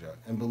Halabja.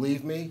 And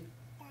believe me,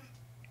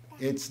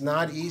 it's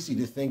not easy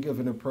to think of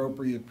an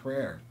appropriate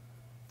prayer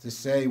to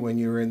say when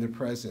you're in the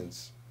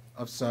presence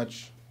of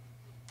such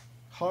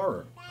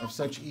horror, of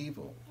such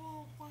evil.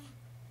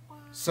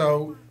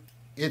 So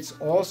it's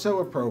also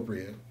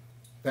appropriate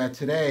that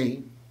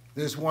today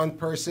there's one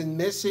person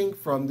missing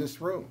from this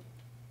room,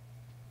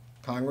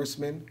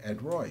 Congressman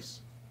Ed Royce.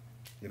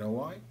 You know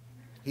why?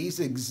 He's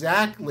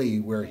exactly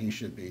where he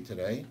should be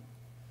today.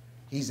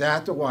 He's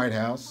at the White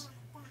House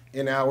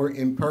in our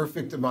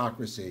imperfect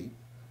democracy,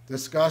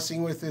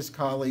 discussing with his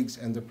colleagues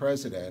and the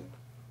president,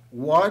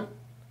 what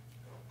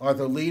are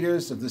the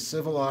leaders of the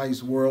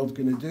civilized world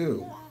going to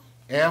do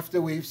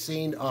after we've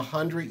seen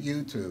 100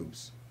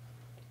 YouTubes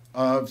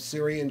of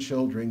Syrian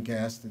children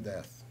gassed to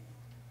death?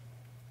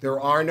 There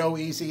are no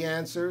easy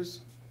answers.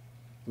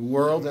 The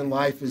world and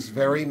life is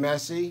very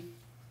messy.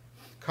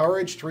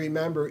 Courage to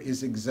remember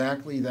is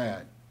exactly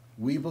that.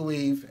 We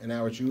believe in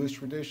our Jewish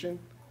tradition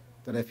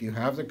that if you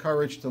have the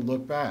courage to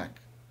look back,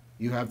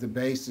 you have the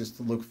basis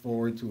to look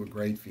forward to a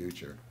great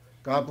future.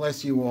 God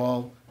bless you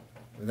all.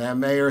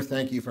 Madam Mayor,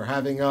 thank you for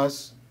having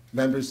us.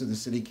 Members of the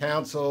City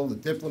Council, the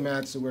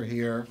diplomats who are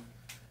here,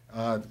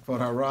 Kvod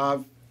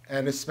Harav,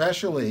 and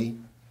especially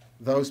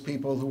those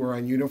people who are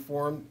in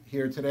uniform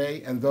here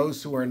today and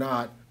those who are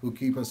not, who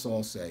keep us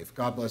all safe.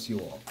 God bless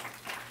you all.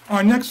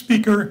 Our next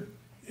speaker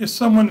is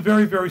someone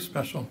very, very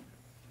special.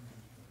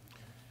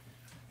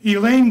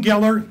 Elane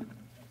Geller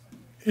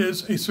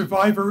is a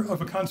survivor of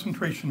a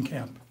concentration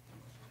camp.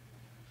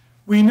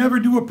 We never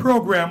do a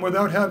program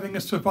without having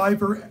a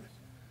survivor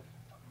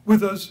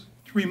with us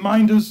to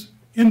remind us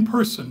in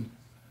person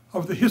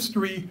of the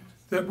history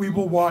that we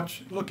will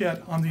look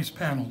at on these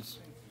panels.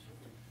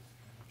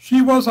 She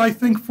was, I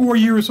think, 4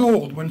 years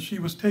old when she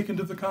was taken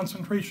to the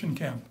concentration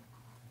camp.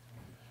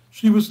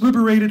 She was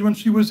liberated when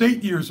she was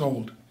 8 years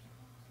old.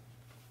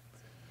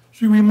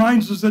 She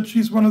reminds us that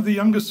she's one of the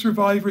youngest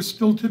survivors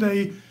still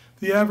today.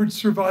 The average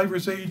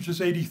survivor's age is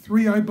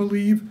 83, I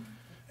believe,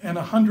 and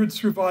 100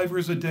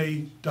 survivors a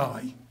day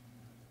die.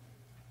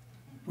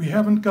 We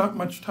haven't got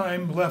much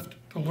time left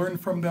to learn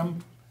from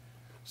them,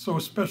 so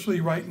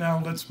especially right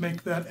now, let's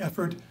make that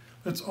effort.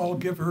 Let's all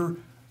give her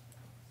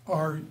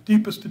our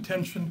deepest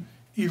attention.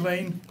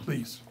 Elane,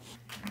 please.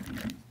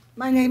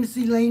 My name is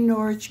Elane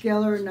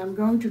Geller, and I'm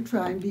going to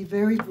try and be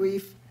very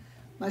brief.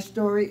 My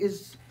story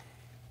is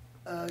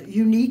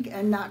unique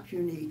and not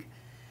unique.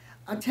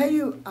 I'm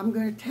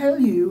going to tell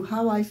you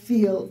how I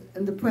feel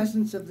in the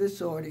presence of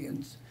this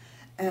audience,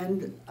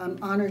 and I'm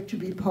honored to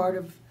be part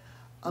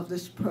of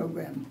this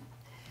program.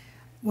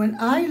 When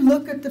I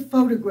look at the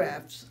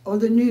photographs or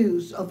the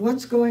news of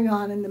what's going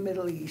on in the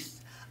Middle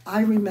East, I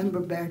remember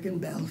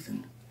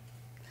Bergen-Belsen.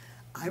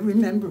 I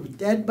remember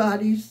dead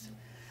bodies.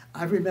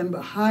 I remember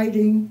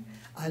hiding.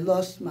 I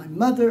lost my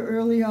mother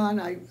early on.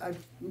 I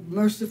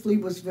mercifully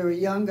was very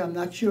young. I'm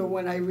not sure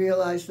when I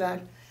realized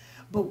that.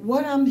 But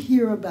what I'm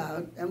here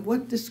about and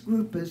what this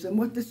group is and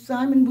what the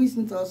Simon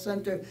Wiesenthal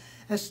Center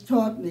has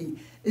taught me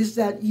is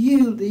that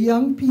you, the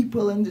young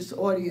people in this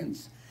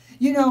audience,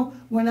 you know,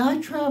 when I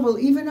travel,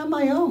 even on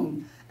my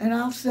own, and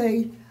I'll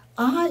say,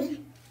 I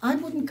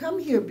wouldn't come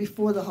here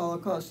before the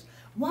Holocaust.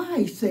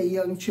 Why, say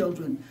young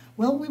children?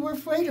 Well, we were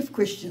afraid of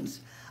Christians.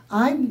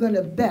 I'm going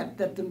to bet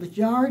that the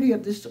majority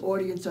of this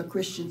audience are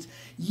Christians.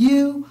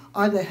 You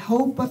are the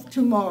hope of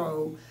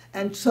tomorrow,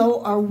 and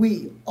so are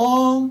we.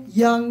 All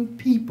young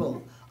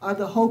people are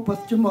the hope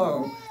of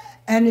tomorrow.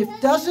 And it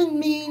doesn't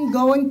mean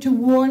going to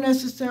war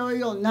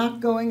necessarily or not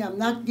going. I'm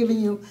not giving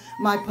you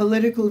my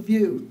political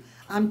view.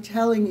 I'm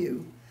telling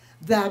you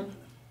that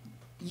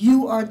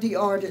you are the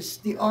artists,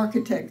 the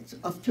architects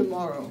of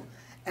tomorrow.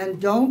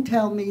 And don't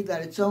tell me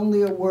that it's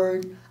only a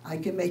word. I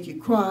can make you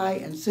cry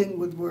and sing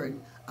with word.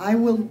 I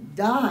will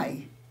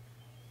die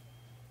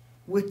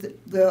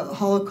with the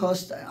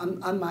Holocaust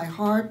on my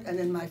heart and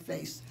in my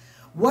face.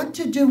 What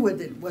to do with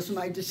it was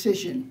my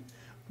decision.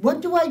 What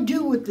do I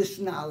do with this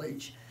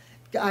knowledge?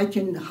 I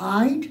can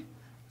hide,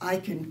 I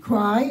can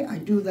cry, I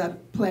do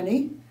that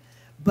plenty,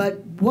 but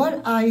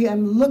what I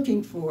am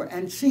looking for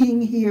and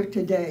seeing here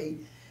today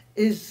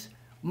is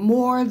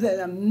more than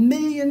a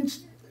million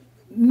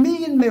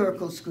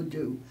miracles could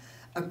do.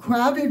 A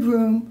crowded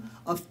room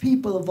of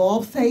people of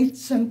all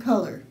faiths and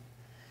color,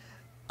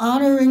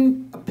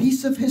 honoring a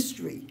piece of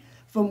history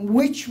from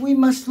which we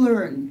must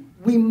learn.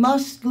 We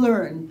must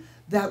learn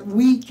that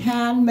we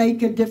can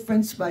make a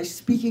difference by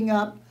speaking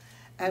up,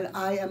 and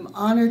I am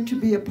honored to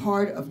be a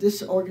part of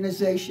this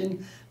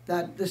organization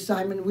that the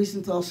Simon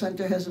Wiesenthal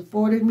Center has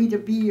afforded me to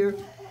be here,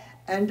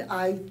 and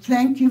I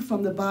thank you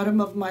from the bottom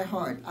of my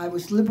heart. I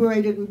was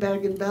liberated in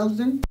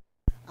Bergen-Belsen.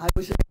 I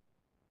was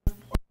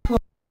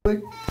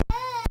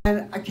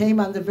and I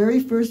came on the very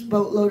first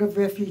boatload of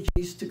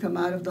refugees to come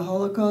out of the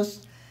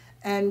Holocaust,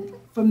 and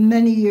for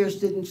many years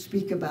didn't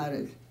speak about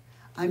it.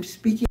 I'm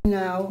speaking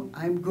now.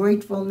 I'm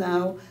grateful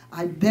now.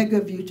 I beg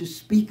of you to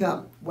speak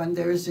up when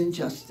there is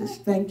injustice.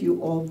 Thank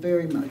you all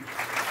very much.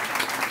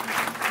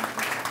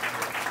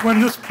 When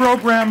this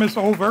program is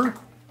over,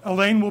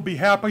 Elane will be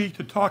happy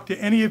to talk to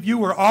any of you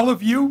or all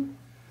of you.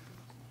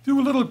 Do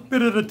a little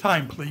bit at a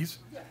time, please,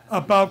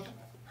 about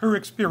her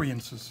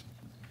experiences.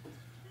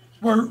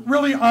 We're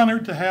really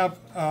honored to have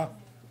a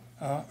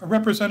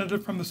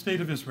representative from the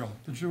state of Israel,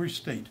 the Jewish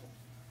state.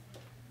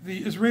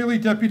 The Israeli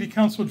Deputy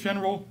Consul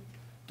General,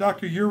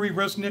 Dr. Yuri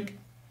Resnick,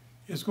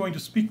 is going to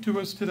speak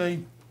to us today.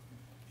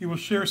 He will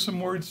share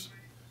some words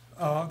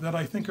that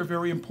I think are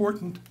very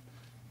important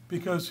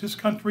because his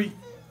country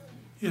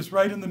is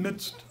right in the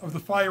midst of the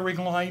firing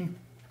line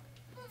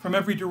from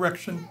every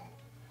direction,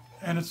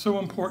 and it's so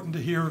important to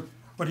hear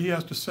what he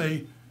has to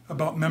say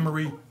about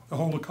memory, the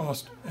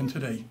Holocaust, and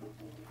today.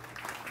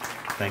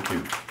 Thank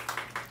you.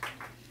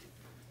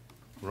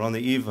 We're on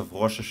the eve of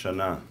Rosh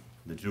Hashanah,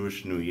 the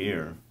Jewish New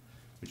Year,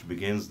 which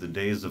begins the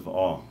days of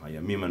awe,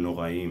 Hayamim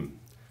HaNoraim.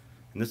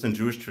 And this in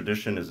Jewish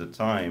tradition is a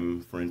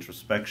time for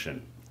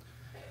introspection.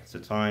 It's a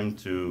time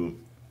to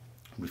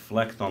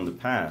reflect on the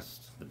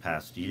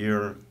past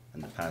year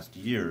and the past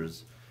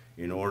years,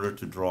 in order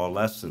to draw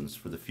lessons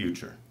for the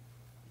future.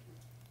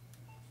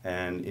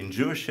 And in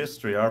Jewish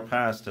history, our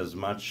past has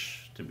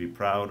much to be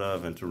proud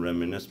of and to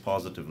reminisce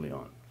positively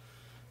on.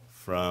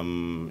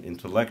 from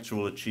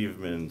intellectual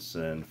achievements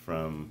and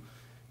from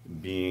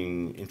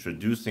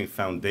introducing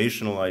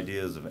foundational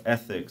ideas of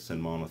ethics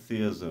and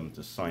monotheism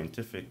to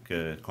scientific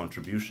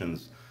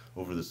contributions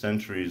over the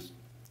centuries,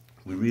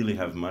 we really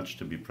have much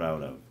to be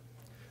proud of.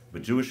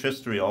 But Jewish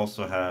history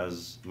also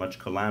has much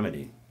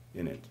calamity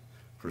in it,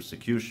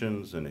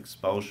 persecutions and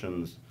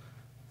expulsions,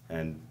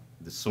 and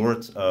the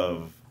sorts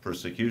of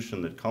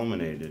persecution that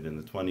culminated in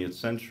the 20th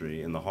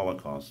century in the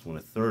Holocaust, when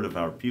a third of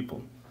our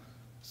people,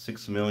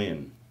 6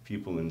 million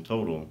people in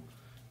total,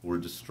 were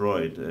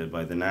destroyed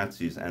by the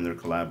Nazis and their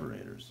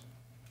collaborators.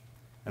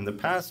 And the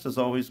past has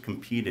always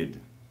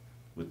competed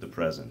with the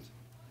present.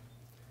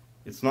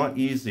 It's not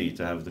easy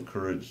to have the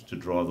courage to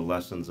draw the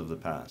lessons of the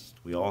past.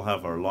 We all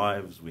have our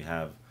lives, we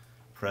have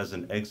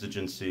present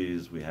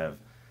exigencies, we have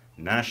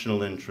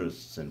national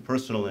interests and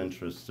personal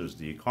interests, there's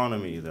the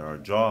economy, there are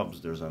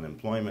jobs, there's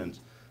unemployment,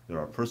 there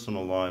are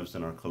personal lives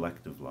and our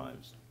collective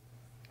lives.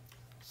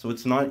 So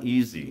it's not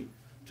easy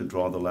to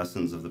draw the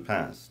lessons of the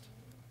past.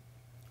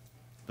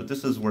 But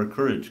this is where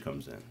courage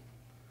comes in.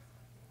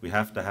 We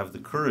have to have the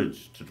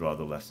courage to draw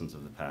the lessons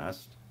of the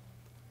past,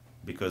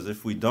 because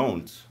if we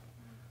don't,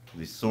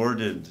 the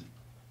sordid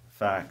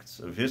facts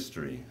of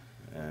history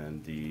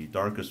and the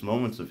darkest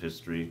moments of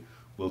history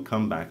will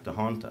come back to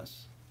haunt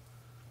us.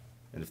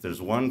 And if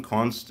there's one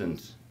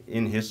constant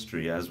in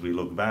history as we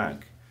look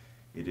back,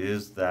 it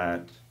is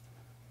that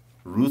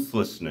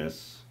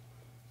ruthlessness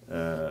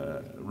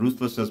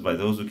by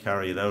those who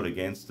carry it out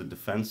against the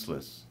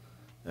defenseless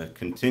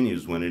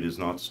continues when it is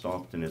not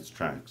stopped in its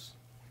tracks.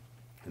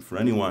 And for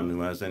anyone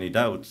who has any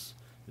doubts,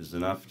 it is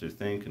enough to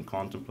think and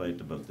contemplate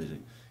about the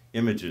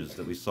images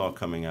that we saw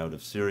coming out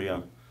of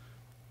Syria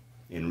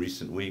in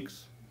recent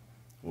weeks,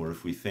 or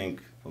if we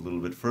think a little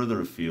bit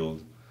further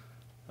afield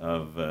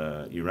of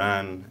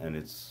Iran and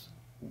its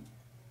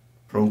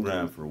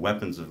program for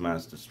weapons of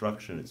mass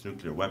destruction, its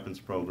nuclear weapons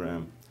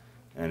program,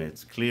 and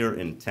its clear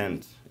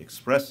intent,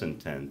 express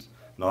intent,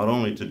 not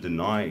only to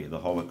deny the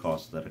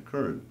Holocaust that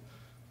occurred,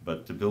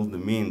 but to build the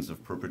means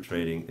of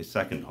perpetrating a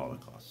second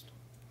Holocaust.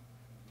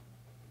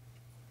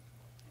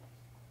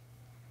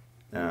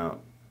 Now,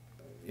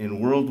 in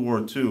World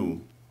War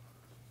II,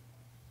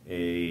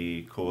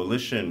 a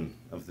coalition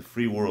of the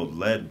free world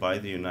led by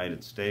the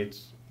United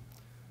States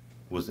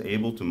was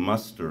able to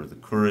muster the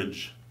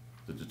courage,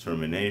 the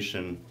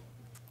determination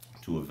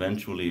to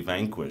eventually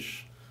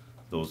vanquish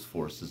those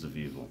forces of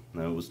evil.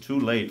 Now, it was too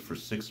late for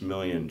 6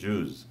 million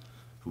Jews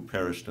who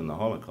perished in the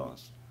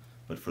Holocaust,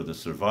 but for the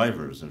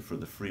survivors and for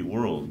the free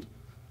world,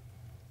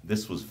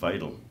 this was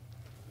vital.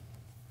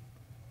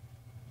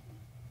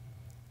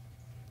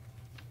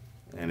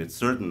 And it's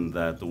certain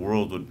that the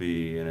world would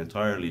be an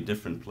entirely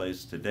different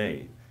place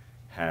today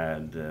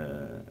had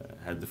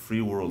the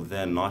free world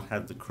then not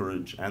had the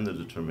courage and the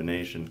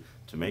determination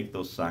to make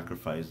those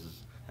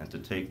sacrifices and to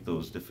take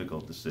those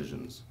difficult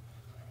decisions.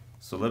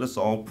 So let us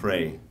all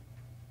pray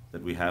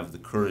that we have the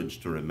courage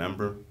to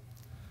remember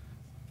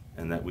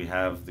and that we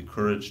have the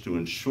courage to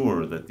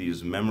ensure that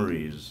these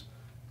memories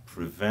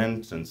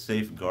prevent and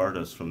safeguard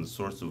us from the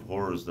sorts of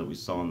horrors that we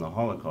saw in the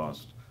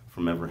Holocaust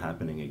from ever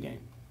happening again.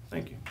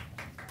 Thank you.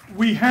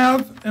 We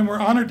have, and we're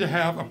honored to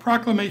have, a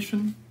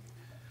proclamation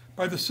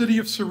by the city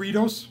of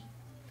Cerritos,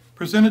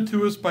 presented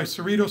to us by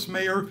Cerritos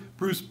Mayor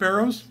Bruce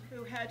Barrows.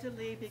 Who had to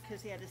leave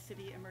because he had a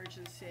city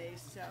emergency,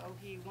 so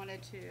he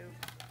wanted to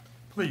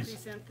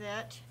present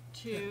that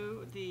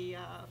to the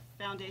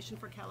Foundation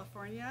for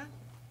California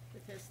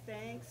with his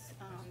thanks.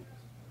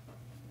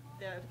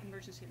 The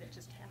emergency that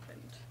just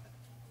happened,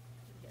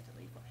 he had to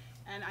leave for.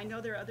 And I know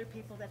there are other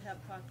people that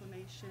have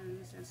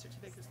proclamations and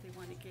certificates they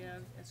want to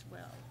give as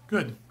well.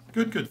 Good,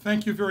 good, good.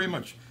 Thank you very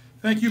much.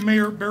 Thank you,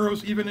 Mayor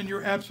Barrows, even in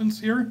your absence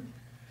here.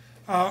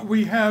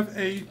 We have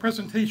a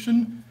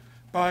presentation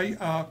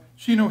by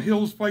Chino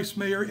Hills Vice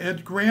Mayor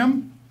Ed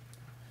Graham,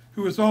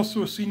 who is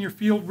also a senior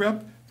field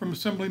rep from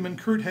Assemblyman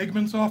Kurt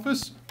Hagman's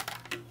office.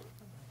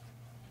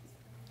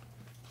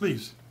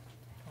 Please.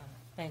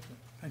 Thank you.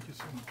 Thank you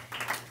so much.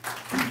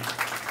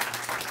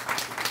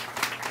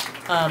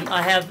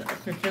 I have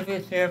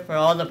certificates here for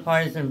all the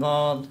parties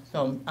involved,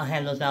 so I'll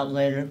hand those out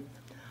later.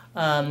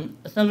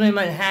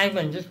 Assemblyman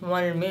Hagman just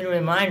wanted me to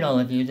remind all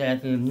of you that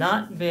if you've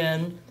not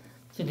been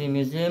to the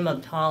Museum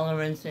of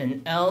Tolerance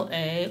in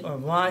LA or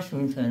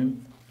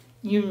Washington,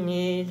 you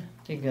need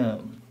to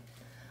go.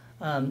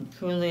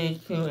 Truly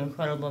two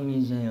incredible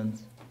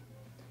museums.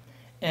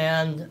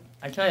 And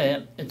I tell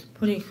you, it's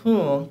pretty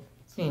cool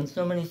seeing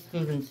so many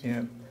students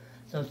here.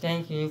 So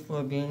thank you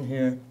for being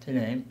here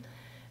today.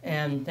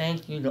 And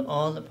thank you to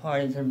all the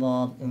parties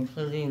involved,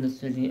 including the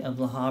city of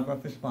La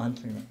Habra, for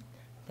sponsoring it.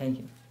 Thank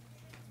you.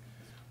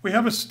 We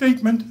have a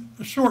statement,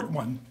 a short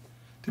one,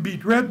 to be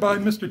read by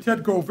Mr.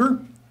 Ted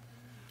Gover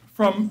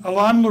from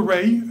Elane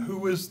Geller,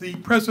 who is the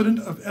president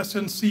of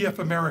SNCF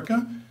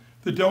America,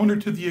 the donor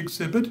to the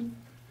exhibit.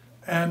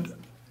 And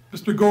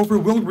Mr.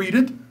 Gover will read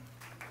it.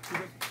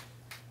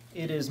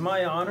 It is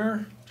my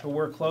honor to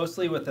work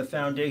closely with the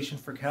Foundation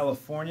for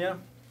California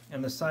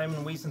and the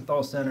Simon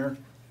Wiesenthal Center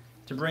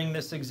to bring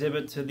this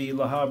exhibit to the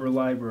La Habra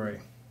Library.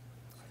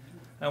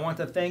 I want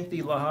to thank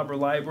the Habra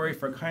Library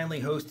for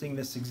kindly hosting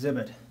this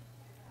exhibit.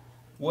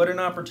 What an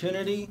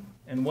opportunity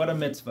and what a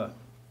mitzvah.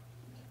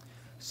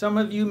 Some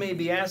of you may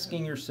be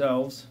asking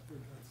yourselves,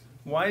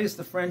 why is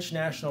the French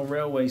National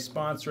Railway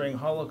sponsoring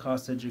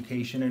Holocaust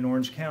education in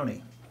Orange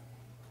County?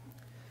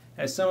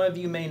 As some of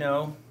you may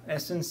know,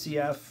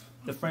 SNCF,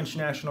 the French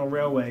National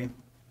Railway,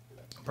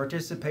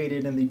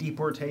 participated in the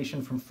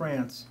deportation from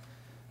France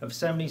of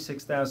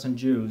 76,000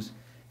 Jews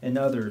and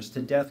others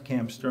to death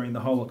camps during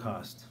the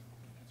Holocaust.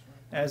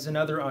 As in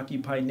other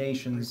occupied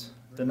nations,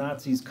 the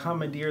Nazis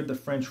commandeered the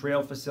French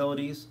rail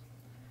facilities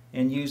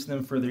and used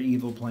them for their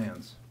evil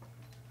plans.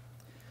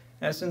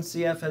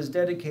 SNCF has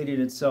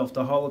dedicated itself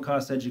to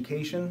Holocaust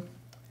education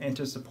and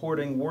to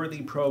supporting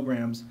worthy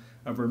programs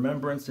of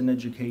remembrance and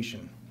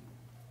education.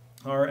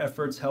 Our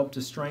efforts help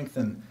to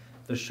strengthen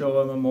the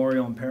Shoah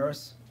Memorial in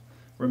Paris,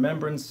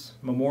 Remembrance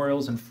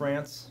Memorials in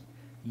France,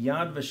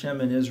 Yad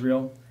Vashem in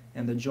Israel,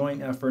 and the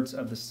joint efforts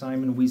of the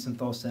Simon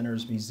Wiesenthal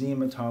Center's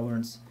Museum of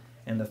Tolerance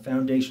and the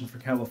Foundation for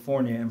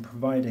California in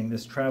providing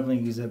this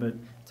traveling exhibit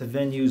to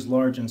venues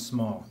large and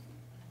small.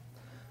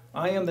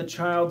 I am the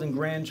child and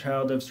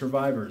grandchild of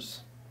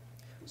survivors,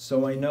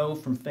 so I know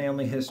from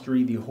family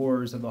history the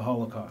horrors of the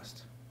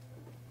Holocaust.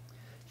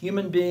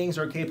 Human beings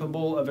are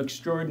capable of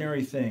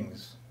extraordinary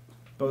things,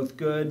 both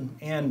good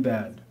and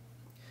bad.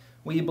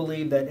 We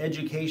believe that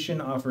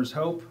education offers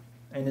hope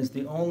and is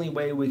the only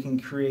way we can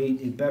create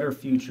a better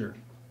future.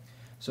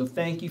 So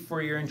thank you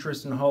for your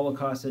interest in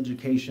Holocaust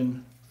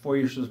education, for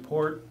your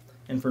support,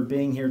 and for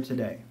being here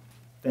today.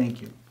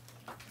 Thank you.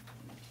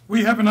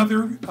 We have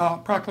another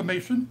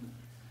proclamation,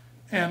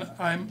 and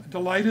I'm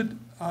delighted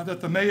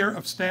that the mayor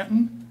of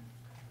Stanton,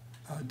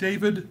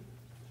 David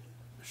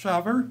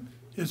Shaver,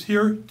 is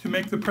here to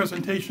make the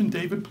presentation.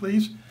 David,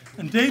 please.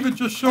 And David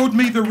just showed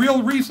me the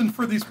real reason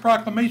for these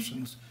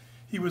proclamations.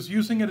 He was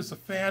using it as a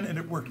fan, and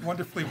it worked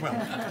wonderfully well.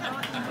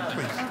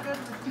 Please.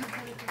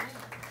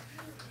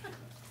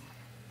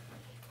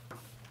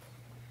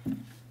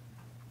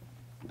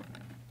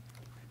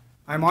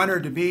 I'm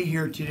honored to be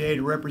here today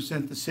to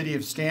represent the city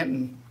of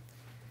Stanton.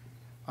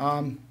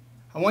 I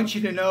want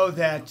you to know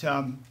that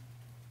the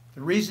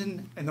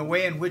reason and the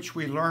way in which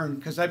we learn,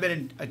 because I've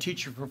been a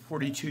teacher for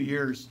 42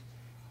 years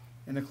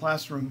in the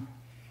classroom,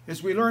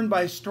 is we learn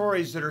by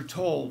stories that are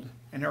told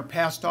and are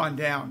passed on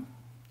down.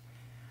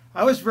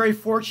 I was very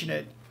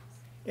fortunate.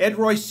 Ed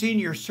Royce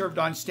Sr. served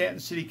on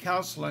Stanton City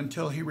Council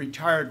until he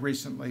retired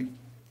recently.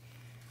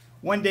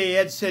 One day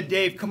Ed said,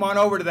 "Dave, come on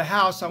over to the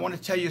house. I want to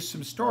tell you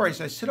some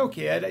stories." I said,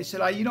 "Okay, Ed." I said,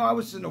 I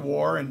was in the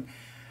war and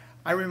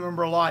I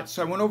remember a lot.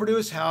 So I went over to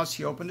his house.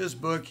 He opened his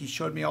book. He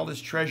showed me all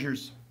his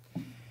treasures.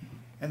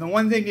 And the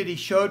one thing that he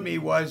showed me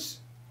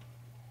was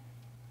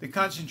the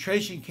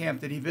concentration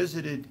camp that he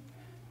visited.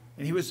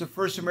 And he was the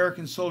first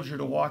American soldier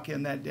to walk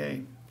in that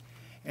day.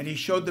 And he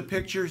showed the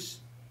pictures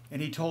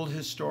and he told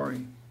his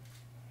story.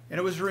 And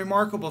it was a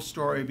remarkable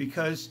story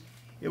because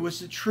it was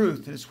the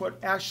truth. And it's what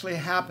actually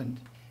happened.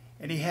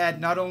 And he had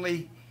not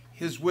only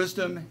his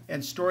wisdom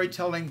and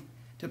storytelling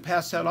to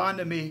pass that on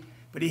to me,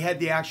 but he had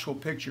the actual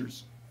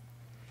pictures.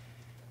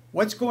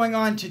 What's going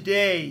on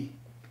today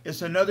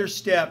is another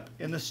step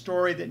in the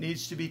story that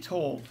needs to be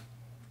told.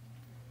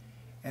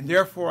 And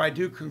therefore, I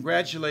do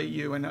congratulate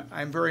you, and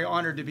I'm very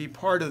honored to be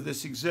part of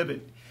this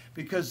exhibit,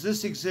 because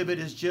this exhibit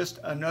is just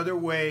another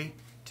way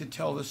to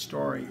tell the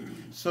story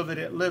so that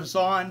it lives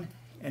on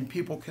and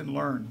people can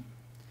learn.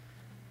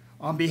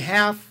 On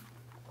behalf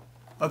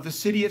of the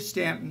city of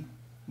Stanton,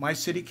 my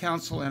city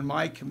council, and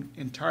my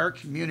entire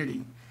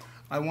community,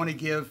 I want to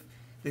give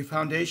the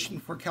Foundation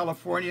for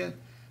California,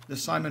 the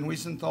Simon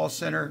Wiesenthal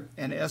Center,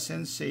 and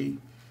SNC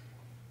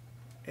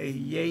a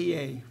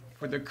yay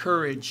for the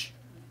courage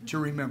to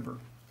remember.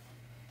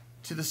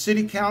 To the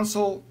city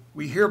council,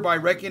 we hereby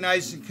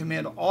recognize and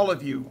commend all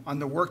of you on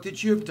the work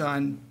that you have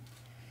done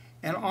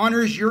and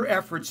honors your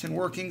efforts in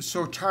working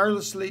so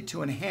tirelessly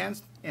to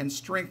enhance and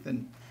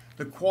strengthen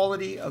the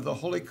quality of the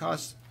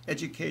Holocaust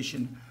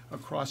education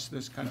across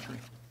this country.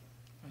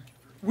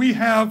 We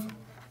have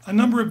a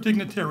number of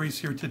dignitaries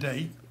here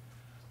today.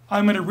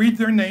 I'm going to read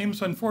their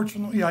names.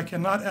 Unfortunately, I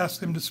cannot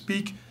ask them to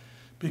speak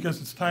because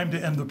it's time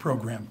to end the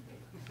program.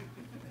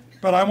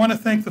 But I want to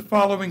thank the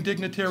following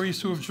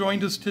dignitaries who have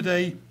joined us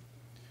today.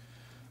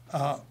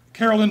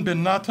 Carolyn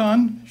Ben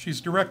Natan,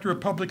 she's Director of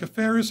Public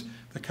Affairs,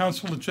 the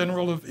Consulate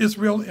General of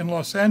Israel in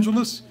Los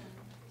Angeles.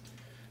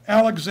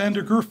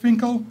 Alexander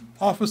Gerfinkel,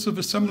 Office of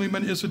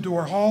Assemblyman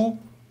Isidore Hall.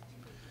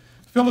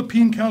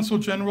 Philippine Consul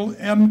General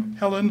M.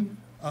 Helen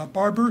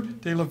Barber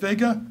de la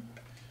Vega.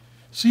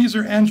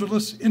 Cesar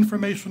Angeles,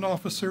 Information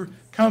Officer,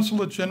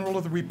 Consulate General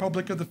of the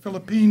Republic of the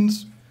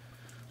Philippines.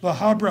 La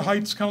Habra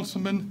Heights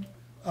Councilman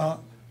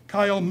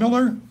Kyle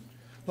Miller.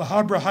 La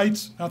Habra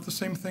Heights, not the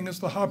same thing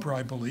as La Habra,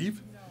 I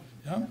believe.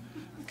 Yeah.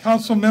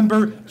 Council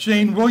Member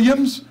Jane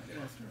Williams.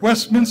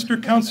 Westminster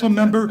Council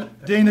Member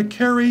Dana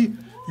Carey.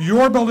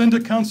 Yorba Linda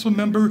Council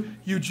Member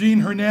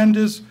Eugene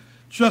Hernandez.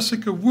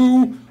 Jessica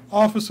Wu,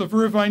 Office of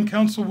Irvine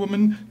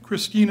Councilwoman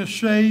Christina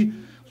Shea.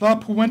 La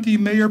Puente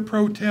Mayor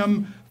Pro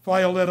Tem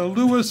Violetta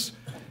Lewis.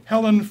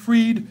 Helen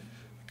Freed,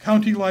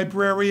 County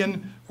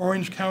Librarian,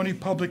 Orange County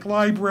Public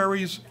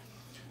Libraries.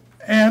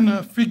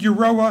 Anna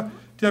Figueroa,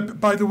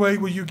 by the way,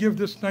 will you give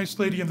this nice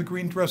lady in the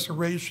green dress a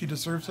raise? She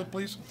deserves it,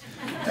 please.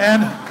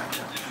 And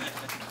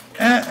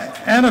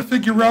Anna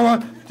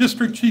Figueroa,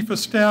 District Chief of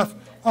Staff,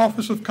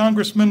 Office of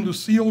Congressman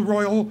Lucille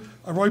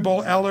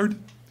Roybal Allard.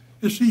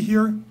 Is she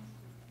here?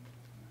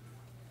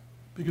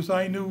 Because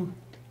I knew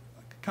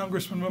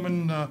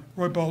Congresswoman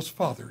Roybal's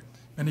father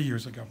many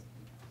years ago.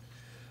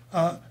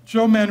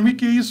 Joe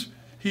Manriquez,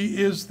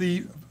 he is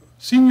the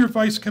Senior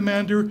Vice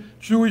Commander,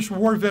 Jewish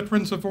War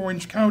Veterans of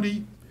Orange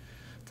County.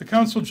 The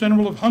Consul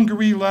General of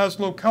Hungary,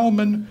 Laszlo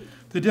Kalman.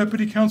 The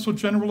Deputy Consul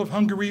General of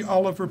Hungary,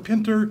 Oliver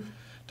Pinter.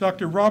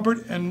 Dr.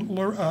 Robert and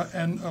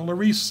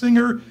Larisse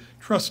Singer,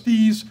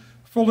 trustees,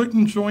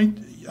 Fullerton Joint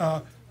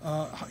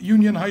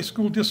Union High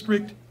School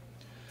District.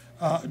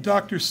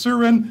 Dr.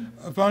 Surin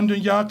van der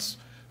Yats,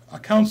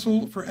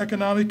 Council for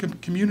Economic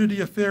and Community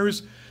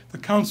Affairs, the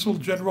Consul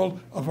General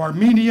of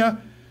Armenia.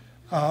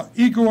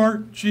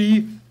 Igor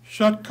G.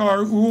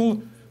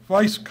 Shatkar-Ul,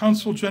 Vice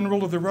Consul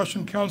General of the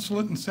Russian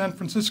Consulate in San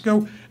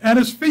Francisco, and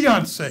his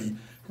fiancée,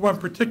 who I'm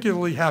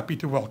particularly happy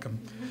to welcome,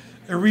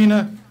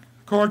 Irina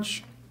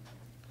Korch.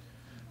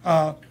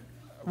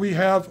 We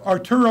have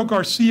Arturo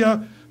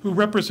Garcia, who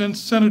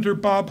represents Senator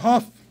Bob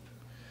Huff.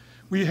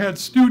 We have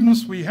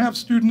students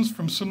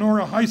from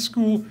Sonora High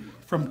School,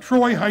 from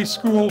Troy High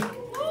School.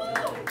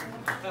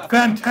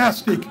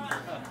 Fantastic.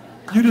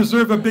 You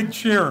deserve a big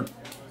cheer.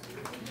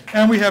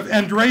 And we have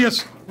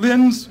Andreas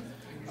Linz,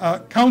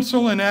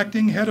 Consul and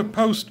Acting Head of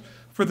Post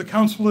for the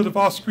Consulate of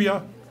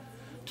Austria.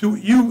 To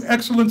you,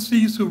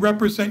 excellencies who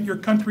represent your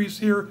countries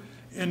here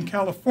in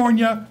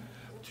California,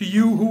 to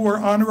you who are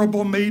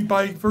honorable made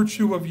by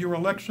virtue of your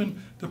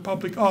election to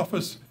public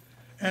office,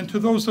 and to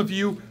those of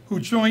you who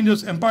joined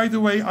us. And by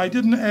the way, I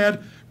didn't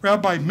add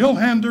Rabbi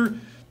Milhander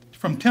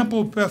from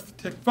Temple Beth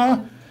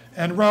Tikva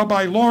and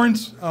Rabbi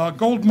Lawrence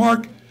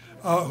Goldmark,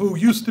 who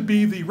used to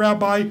be the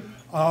rabbi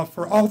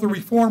for all the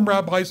Reform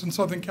rabbis in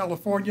Southern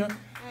California.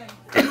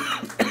 Mayor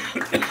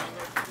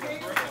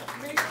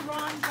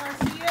Ron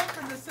Garcia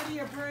from the City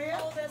of Brea.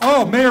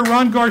 Oh, Mayor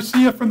Ron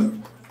Garcia from the...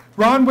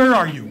 Ron, where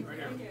are you?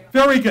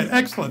 Very good,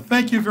 excellent.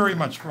 Thank you very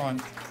much,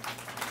 Ron.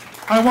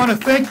 I want to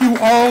thank you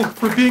all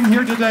for being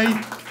here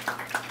today.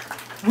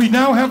 We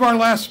now have our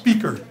last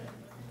speaker,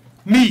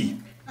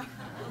 me.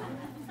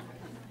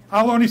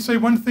 I'll only say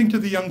one thing to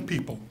the young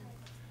people.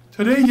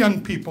 Today,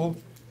 young people,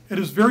 it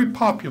is very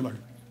popular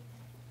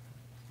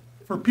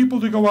for people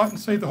to go out and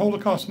say the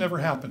Holocaust never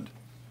happened.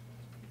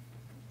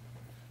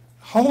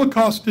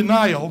 Holocaust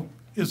denial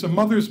is a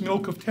mother's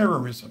milk of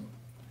terrorism.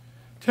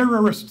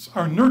 Terrorists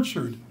are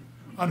nurtured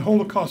on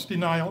Holocaust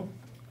denial,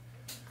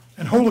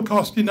 and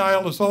Holocaust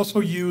denial is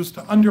also used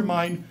to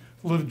undermine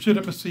the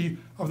legitimacy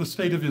of the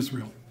State of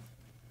Israel.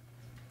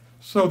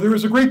 So there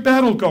is a great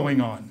battle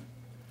going on,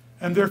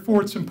 and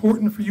therefore it's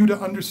important for you to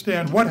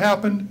understand what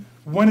happened,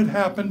 when it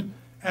happened,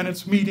 and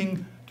its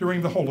meaning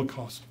during the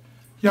Holocaust.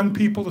 Young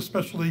people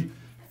especially,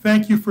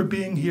 thank you for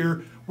being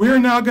here. We're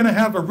now going to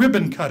have a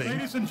ribbon cutting.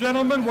 Ladies and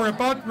gentlemen, we're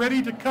about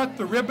ready to cut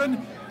the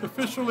ribbon to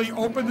officially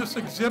open this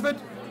exhibit.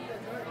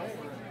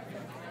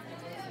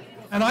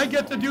 And I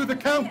get to do the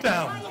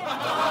countdown.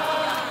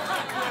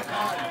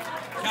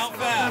 Count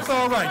fast. That's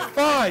all right.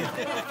 5,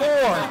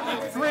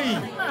 4,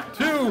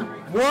 3, 2,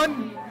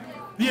 1.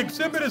 The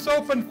exhibit is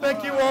open.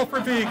 Thank you all for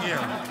being here.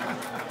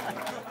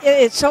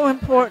 It's so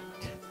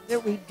important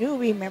that we do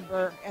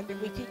remember and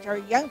that we teach our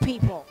young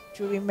people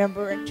to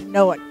remember and to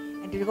know it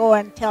and to go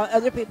and tell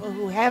other people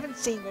who haven't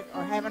seen it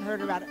or haven't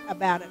heard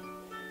about it.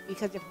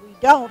 Because if we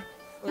don't,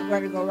 we're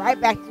going to go right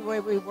back to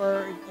where we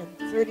were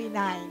in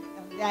 39.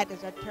 That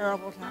is a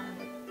terrible time.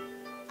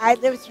 I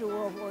lived through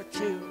World War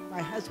II.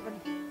 My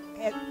husband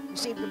had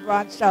received a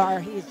Bronze Star.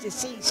 He is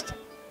deceased.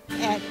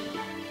 And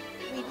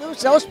we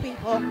lose those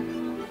people,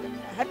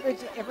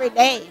 hundreds every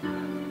day.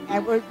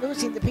 And we're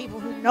losing the people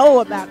who know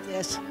about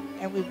this.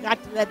 And we've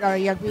got to let our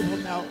young people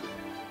know.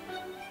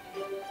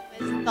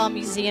 Wiesenthal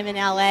Museum in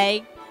LA.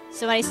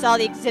 So when I saw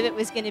the exhibit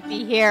was going to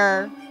be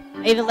here,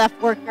 I even left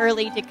work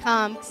early to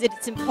come because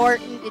it's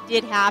important. It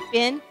did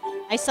happen.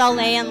 I saw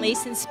Leon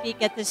Layson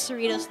speak at the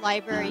Cerritos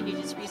Library, who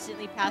just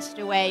recently passed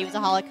away. He was a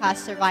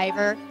Holocaust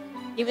survivor.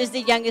 He was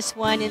the youngest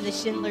one in the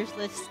Schindler's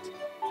List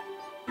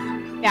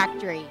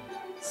factory.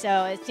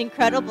 So it's an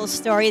incredible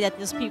story that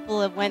those people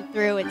have went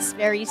through. It's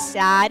very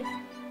sad,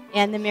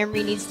 and the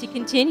memory needs to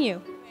continue.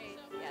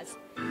 Yes.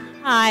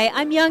 Hi,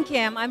 I'm Young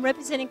Kim. I'm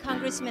representing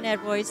Congressman Ed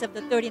Royce of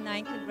the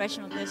 39th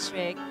Congressional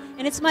District,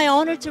 and it's my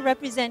honor to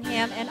represent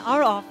him and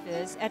our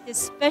office at this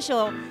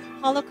special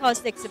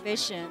Holocaust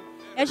exhibition.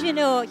 As you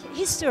know,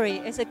 history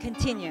is a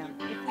continuum.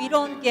 If we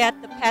don't get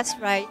the past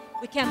right,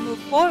 we can't move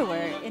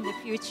forward in the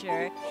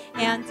future.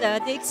 And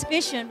the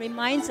exhibition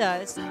reminds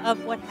us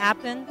of what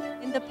happened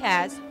in the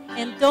past.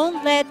 And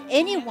don't let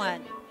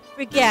anyone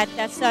forget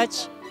that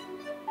such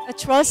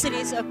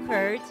atrocities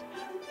occurred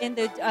in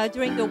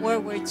during the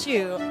World War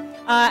II.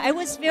 I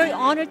was very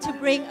honored to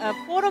bring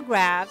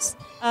photographs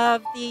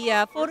of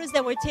the photos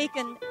that were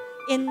taken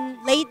in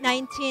late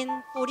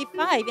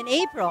 1945, in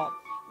April,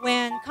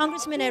 when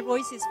Congressman Ed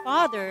Royce's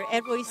father,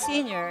 Ed Royce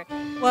Sr.,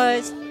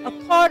 was a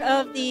part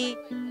of the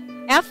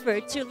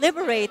effort to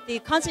liberate the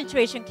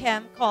concentration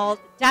camp called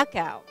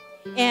Dachau.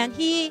 And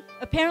he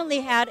apparently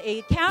had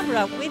a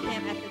camera with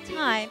him at the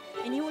time,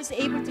 and he was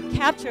able to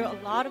capture a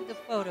lot of the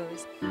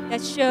photos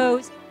that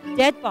shows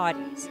dead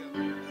bodies.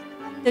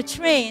 The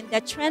train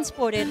that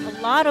transported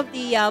a lot of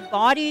the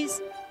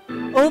bodies,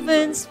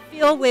 ovens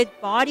filled with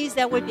bodies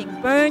that were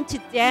being burned to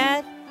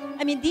death.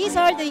 I mean, these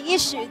are the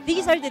issues,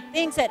 these are the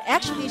things that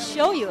actually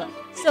show you.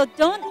 So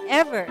don't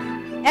ever,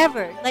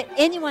 ever let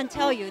anyone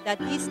tell you that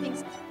these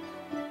things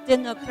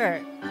didn't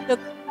occur. The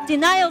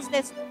denials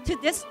that to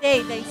this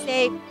day they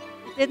say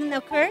it didn't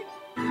occur,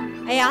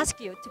 I ask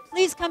you to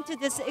please come to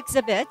this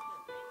exhibit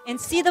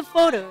and see the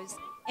photos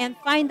and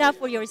find out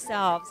for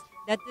yourselves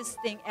that this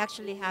thing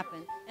actually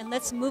happened. And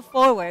let's move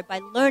forward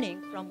by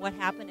learning from what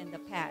happened in the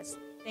past.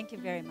 Thank you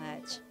very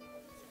much.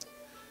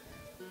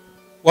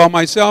 Well,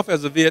 myself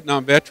as a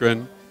Vietnam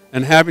veteran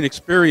and having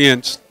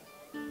experienced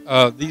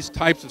these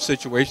types of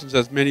situations,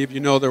 as many of you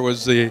know, there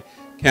was the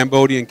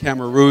Cambodian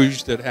Khmer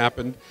Rouge that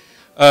happened.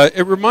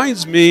 It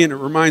reminds me and it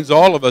reminds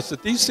all of us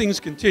that these things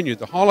continue.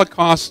 The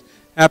Holocaust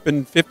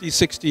happened 50,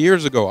 60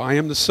 years ago. I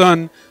am the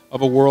son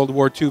of a World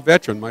War II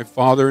veteran. My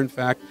father, in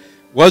fact,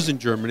 was in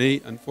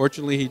Germany.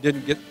 Unfortunately, he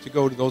didn't get to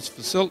go to those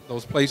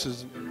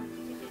places.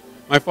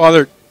 My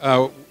father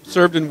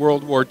served in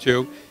World War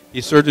II. He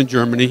served in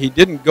Germany. He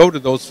didn't go to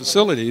those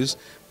facilities,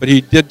 but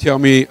he did tell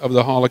me of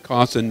the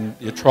Holocaust and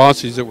the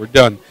atrocities that were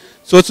done.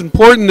 So it's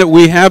important that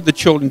we have the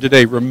children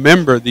today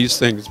remember these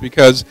things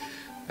because,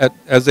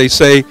 as they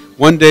say,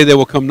 one day they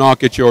will come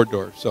knock at your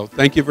door. So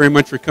thank you very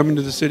much for coming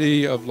to the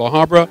city of La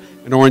Habra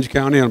in Orange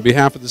County. On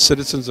behalf of the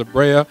citizens of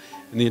Brea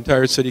and the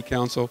entire city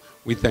council,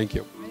 we thank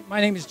you.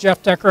 My name is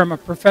Jeff Decker. I'm a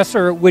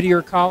professor at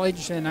Whittier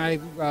College, and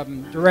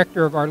I'm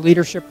director of our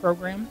leadership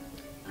program.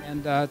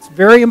 And it's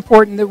very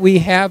important that we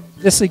have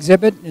this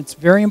exhibit. It's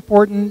very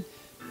important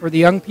for the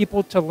young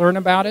people to learn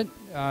about it.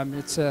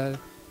 It's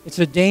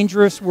a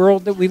dangerous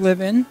world that we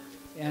live in,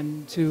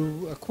 and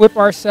to equip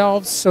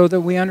ourselves so that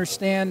we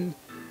understand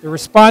the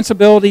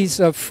responsibilities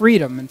of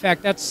freedom. In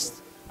fact,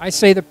 I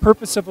say the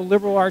purpose of a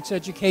liberal arts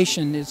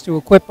education is to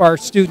equip our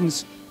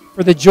students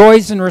for the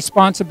joys and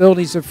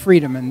responsibilities of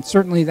freedom, and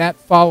certainly that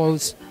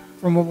follows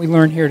from what we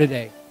learned here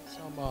today.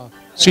 I'm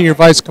Senior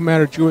Vice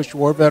Commander, Jewish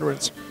War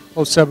Veterans,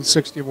 Post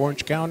 760 of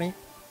Orange County.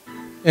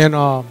 And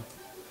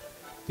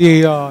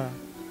the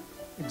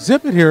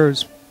exhibit here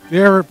is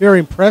very, very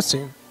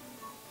impressive.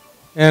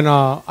 And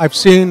I've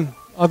seen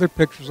other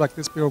pictures like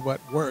this before, but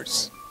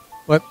worse.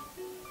 But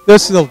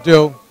this will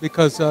do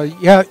because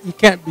you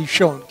can't be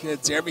showing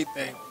kids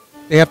everything.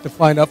 They have to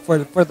find out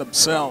for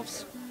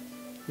themselves.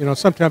 You know,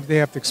 sometimes they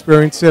have to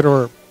experience it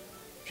or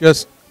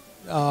just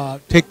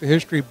take the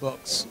history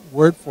books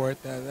word for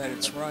it that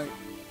it's right.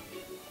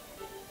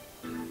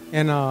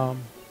 And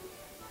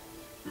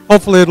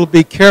hopefully it'll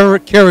be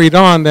carried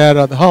on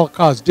that the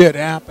Holocaust did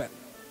happen.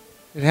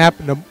 It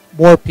happened to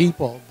more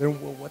people than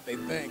what they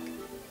think.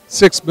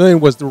 6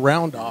 million was the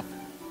round-off,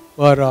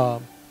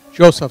 but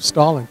Joseph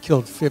Stalin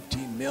killed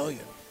 15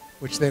 million,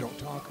 which they don't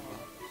talk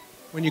about.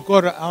 When you go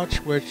to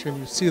Auschwitz and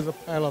you see the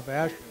pile of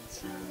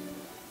ashes,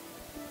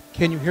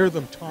 can you hear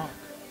them talk?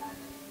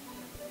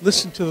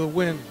 Listen to the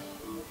wind,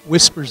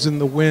 whispers in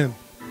the wind.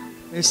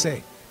 They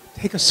say,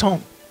 take us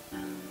home,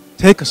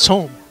 take us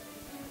home.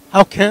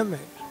 How can they?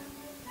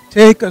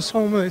 Take us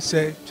home, they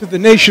say, to the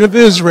nation of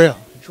Israel.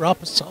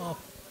 Drop us off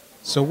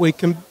so we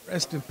can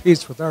rest in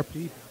peace with our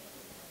people.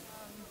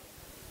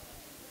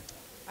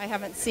 I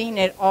haven't seen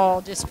it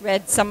all, just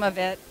read some of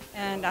it,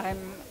 and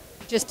I'm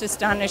just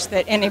astonished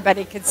that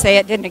anybody could say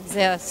it didn't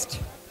exist.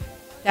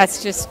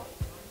 That's just,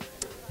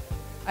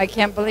 I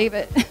can't believe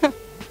it.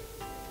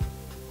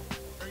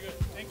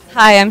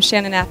 Hi, I'm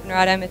Shannon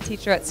Affenrod. I'm a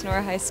teacher at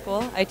Sonora High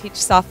School. I teach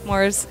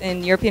sophomores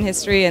in European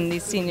history and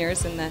these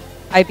seniors in the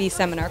IB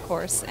seminar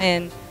course.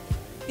 And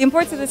the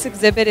importance of this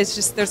exhibit is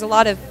just there's a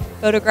lot of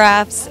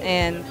photographs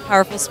and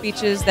powerful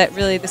speeches that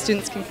really the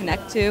students can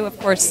connect to. Of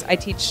course, I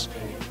teach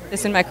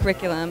this in my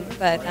curriculum,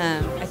 but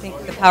I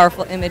think the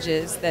powerful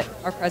images that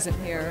are present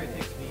here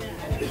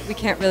we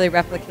can't really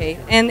replicate.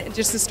 And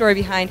just the story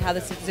behind how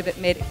this exhibit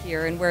made it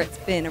here and where it's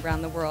been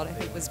around the world, I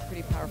think was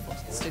pretty powerful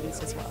to the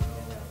students as well.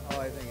 Oh,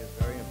 I think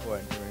it's very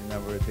important to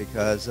remember it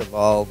because of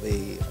all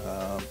the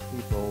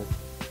people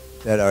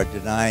that are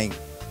denying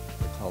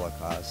the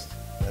Holocaust.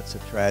 That's a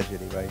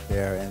tragedy right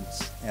there,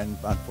 and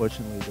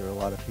unfortunately there are a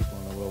lot of people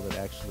in the world that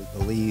actually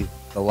believe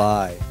the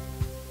lie.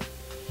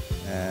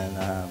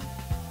 And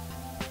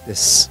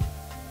this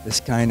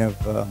kind of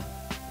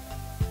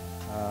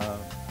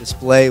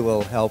display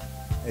will help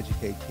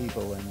educate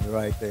people. And you're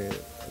right,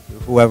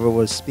 whoever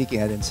was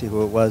speaking, I didn't see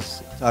who it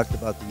was, talked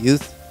about the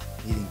youth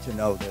needing to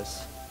know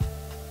this,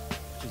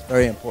 which is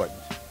very important.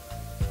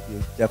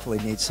 You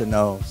definitely need to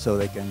know so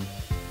they can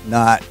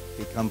not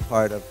become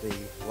part of the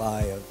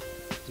lie of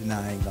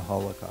denying the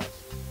Holocaust.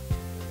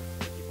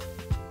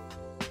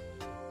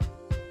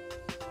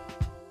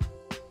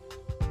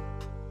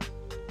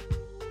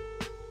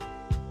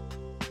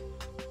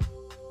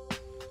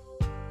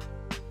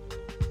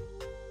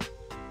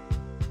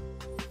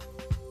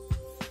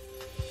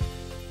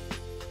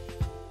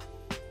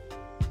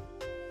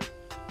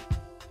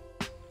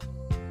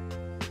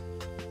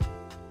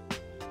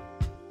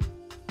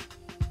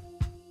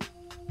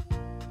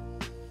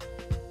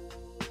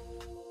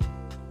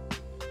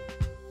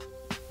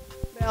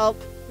 Well,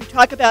 we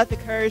talk about the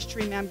courage to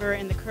remember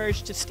and the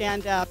courage to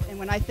stand up. And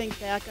when I think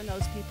back on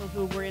those people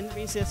who were in the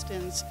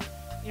resistance,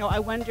 you know, I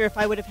wonder if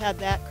I would have had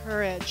that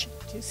courage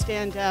to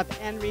stand up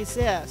and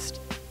resist.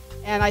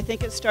 And I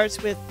think it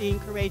starts with being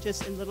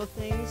courageous in little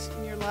things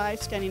in your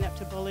life, standing up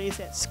to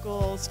bullies at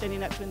school,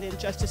 standing up to the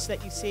injustice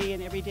that you see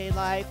in everyday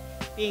life,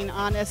 being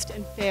honest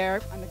and fair.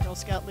 I'm a Girl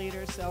Scout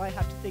leader, so I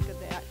have to think of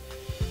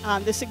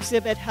that. This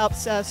exhibit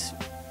helps us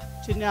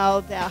to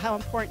know that how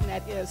important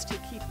that is to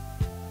keep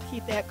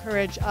that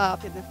courage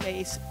up in the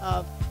face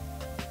of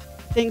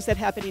things that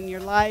happen in your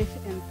life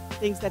and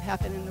things that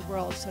happen in the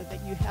world, so that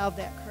you have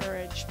that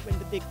courage when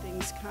the big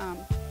things come.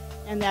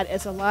 And that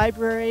as a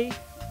library,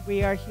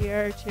 we are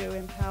here to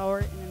empower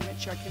and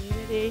enrich our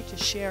community, to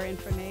share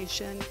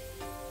information,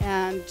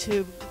 and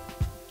to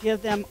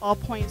give them all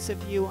points of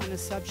view on the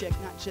subject,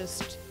 not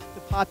just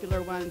the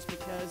popular ones,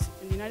 because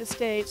in the United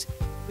States,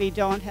 we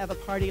don't have a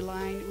party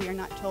line. We are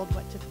not told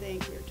what to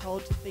think. We are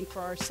told to think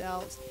for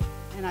ourselves,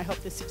 and I hope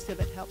this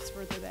exhibit helps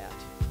further that.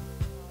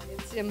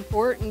 It's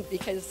important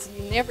because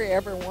you never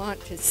ever want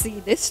to see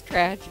this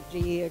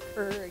tragedy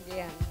occur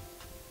again.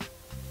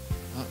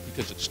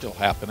 Because it's still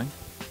happening.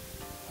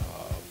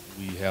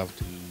 We have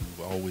to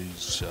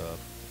always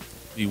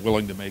be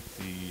willing to make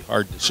the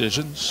hard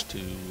decisions, to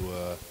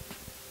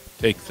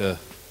take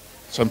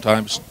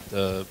sometimes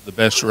the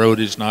best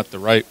road is not the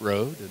right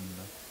road, and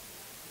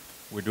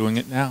we're doing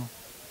it now.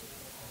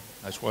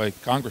 That's why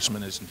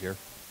Congressman isn't here.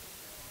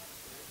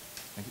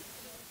 Thank you.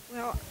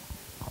 Well,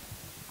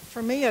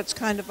 for me it's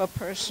kind of a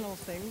personal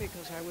thing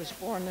because I was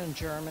born in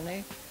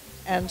Germany,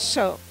 and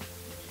so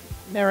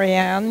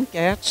Marianne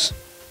Getz,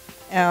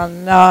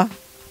 and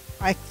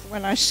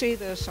when I see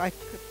this, I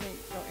could think,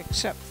 you know,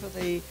 except for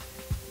the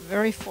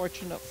very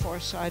fortunate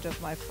foresight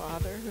of my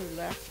father who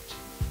left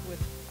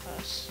with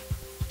us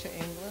to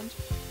England,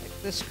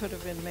 like, this could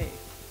have been me.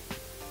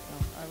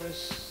 You know,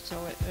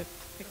 so it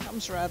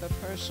becomes rather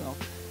personal.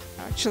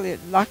 Actually,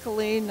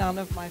 luckily, none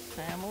of my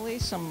family,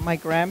 my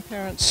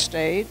grandparents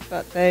stayed,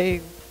 but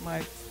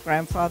my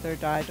grandfather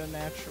died a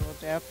natural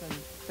death in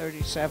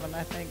 1937,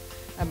 I think,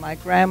 and my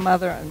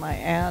grandmother and my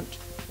aunt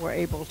were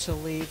able to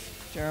leave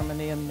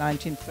Germany in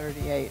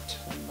 1938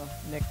 in the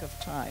nick of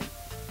time.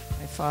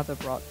 My father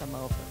brought them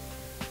over.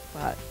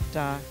 But,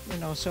 you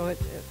know, so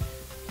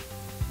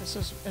this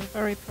is a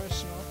very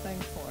personal thing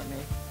for me.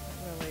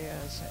 It really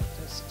is.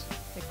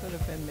 It could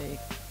have been me.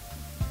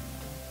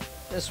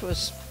 This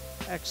was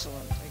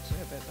excellent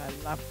exhibit.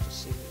 I love to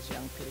see these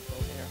young people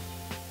here.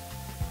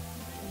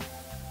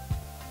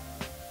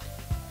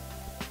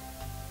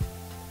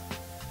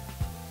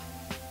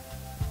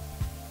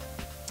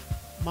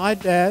 My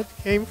dad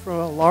came from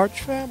a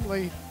large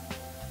family.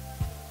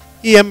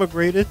 He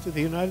emigrated to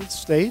the United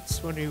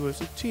States when he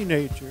was a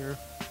teenager.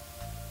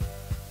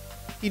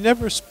 He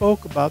never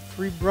spoke about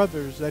 3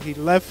 brothers that he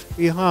left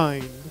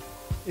behind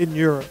in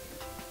Europe.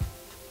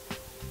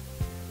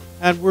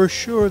 And we're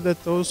sure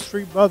that those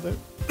 3 brothers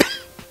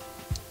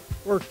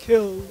were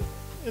killed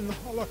in the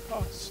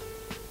Holocaust.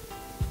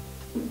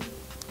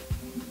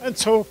 And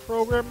so a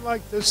program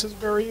like this is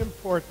very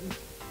important.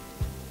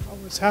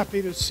 I was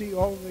happy to see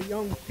all the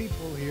young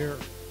people here.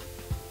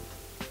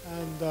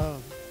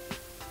 And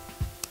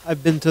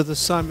I've been to the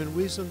Simon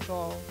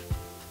Wiesenthal.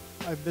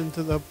 I've been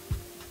to the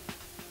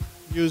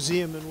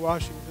museum in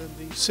Washington,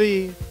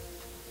 D.C.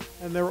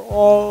 And they're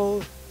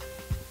all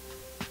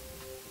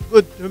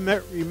good to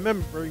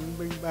remember and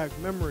bring back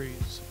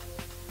memories.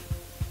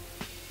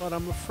 But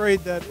I'm afraid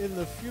that in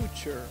the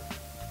future,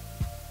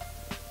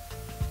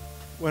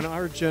 when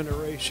our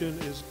generation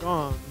is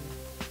gone,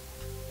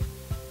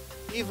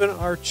 even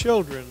our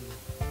children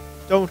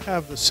don't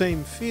have the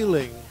same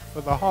feeling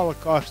for the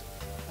Holocaust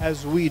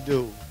as we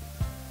do.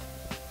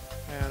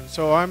 And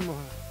so I'm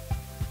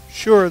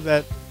sure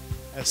that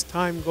as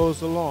time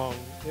goes along,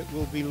 it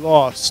will be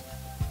lost.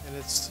 And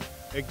it's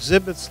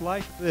exhibits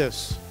like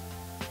this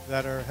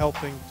that are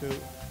helping to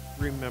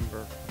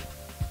remember.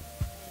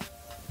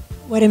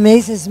 What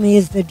amazes me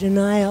is the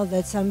denial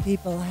that some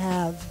people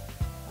have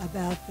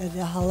about that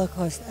the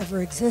Holocaust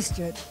ever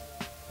existed.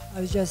 I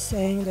was just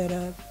saying that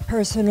a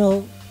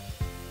personal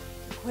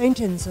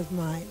acquaintance of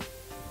mine,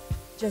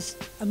 just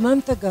a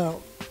month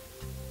ago,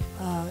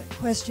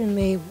 questioned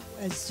me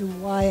as to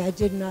why I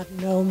did not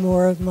know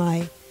more of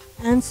my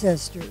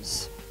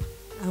ancestors.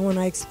 And when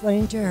I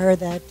explained to her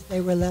that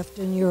they were left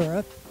in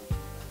Europe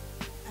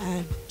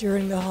and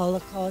during the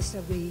Holocaust,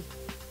 that we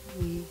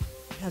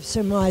have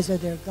surmised that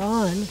they're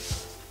gone,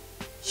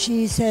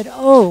 she said,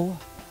 "Oh,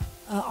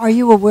 are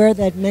you aware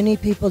that many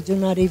people do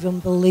not even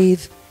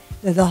believe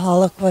that the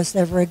Holocaust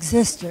ever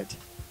existed?"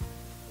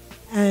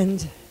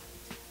 And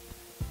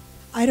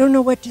I don't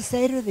know what to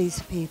say to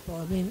these people.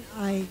 I mean,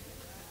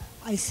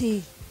 I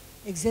see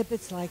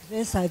exhibits like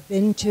this. I've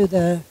been to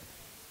the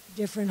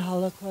different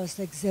Holocaust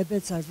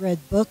exhibits. I've read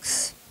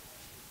books.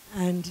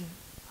 And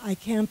I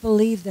can't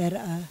believe that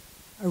a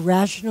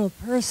rational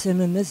person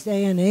in this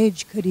day and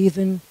age could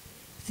even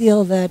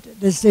feel that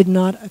this did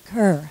not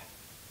occur.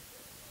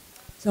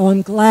 So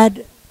I'm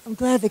glad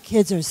the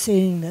kids are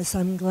seeing this.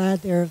 I'm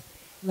glad they're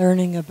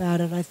learning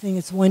about it. I think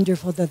it's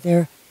wonderful that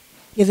they're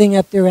giving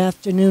up their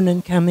afternoon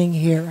and coming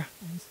here.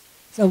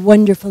 It's a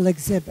wonderful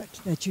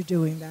exhibit that you're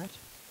doing that.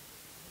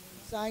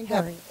 Signed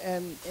up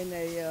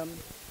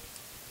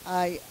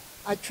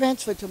I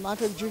transferred to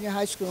Montauk Junior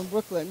High School in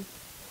Brooklyn.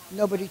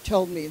 Nobody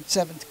told me in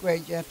 7th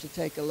grade you have to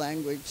take a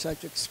language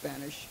such as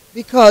Spanish.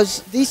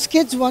 Because these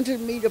kids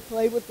wanted me to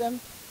play with them.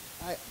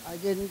 I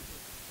didn't.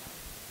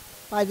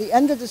 By the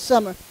end of the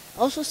summer,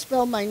 I also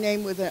spelled my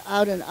name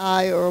without an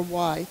I or a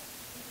Y,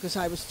 because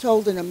I was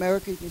told in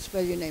America you can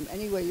spell your name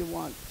any way you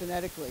want,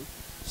 phonetically.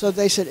 So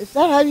they said, "Is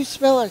that how you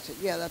spell it?" I said,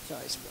 "Yeah, that's how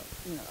I spell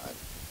it." You know,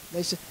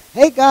 they said,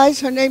 "Hey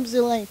guys, her name's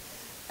Elane,"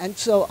 and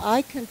so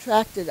I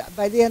contracted.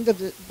 By the end of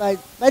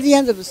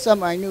the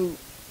summer, I knew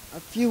a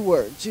few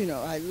words. You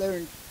know, I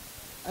learned,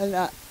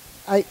 and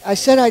I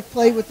said I'd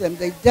play with them.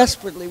 They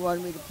desperately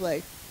wanted me to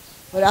play.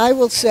 But I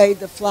will say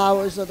the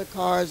flowers or the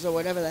cars or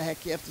whatever the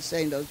heck you have to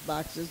say in those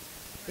boxes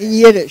in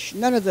Yiddish.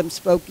 None of them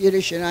spoke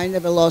Yiddish, and I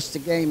never lost a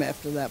game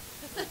after that.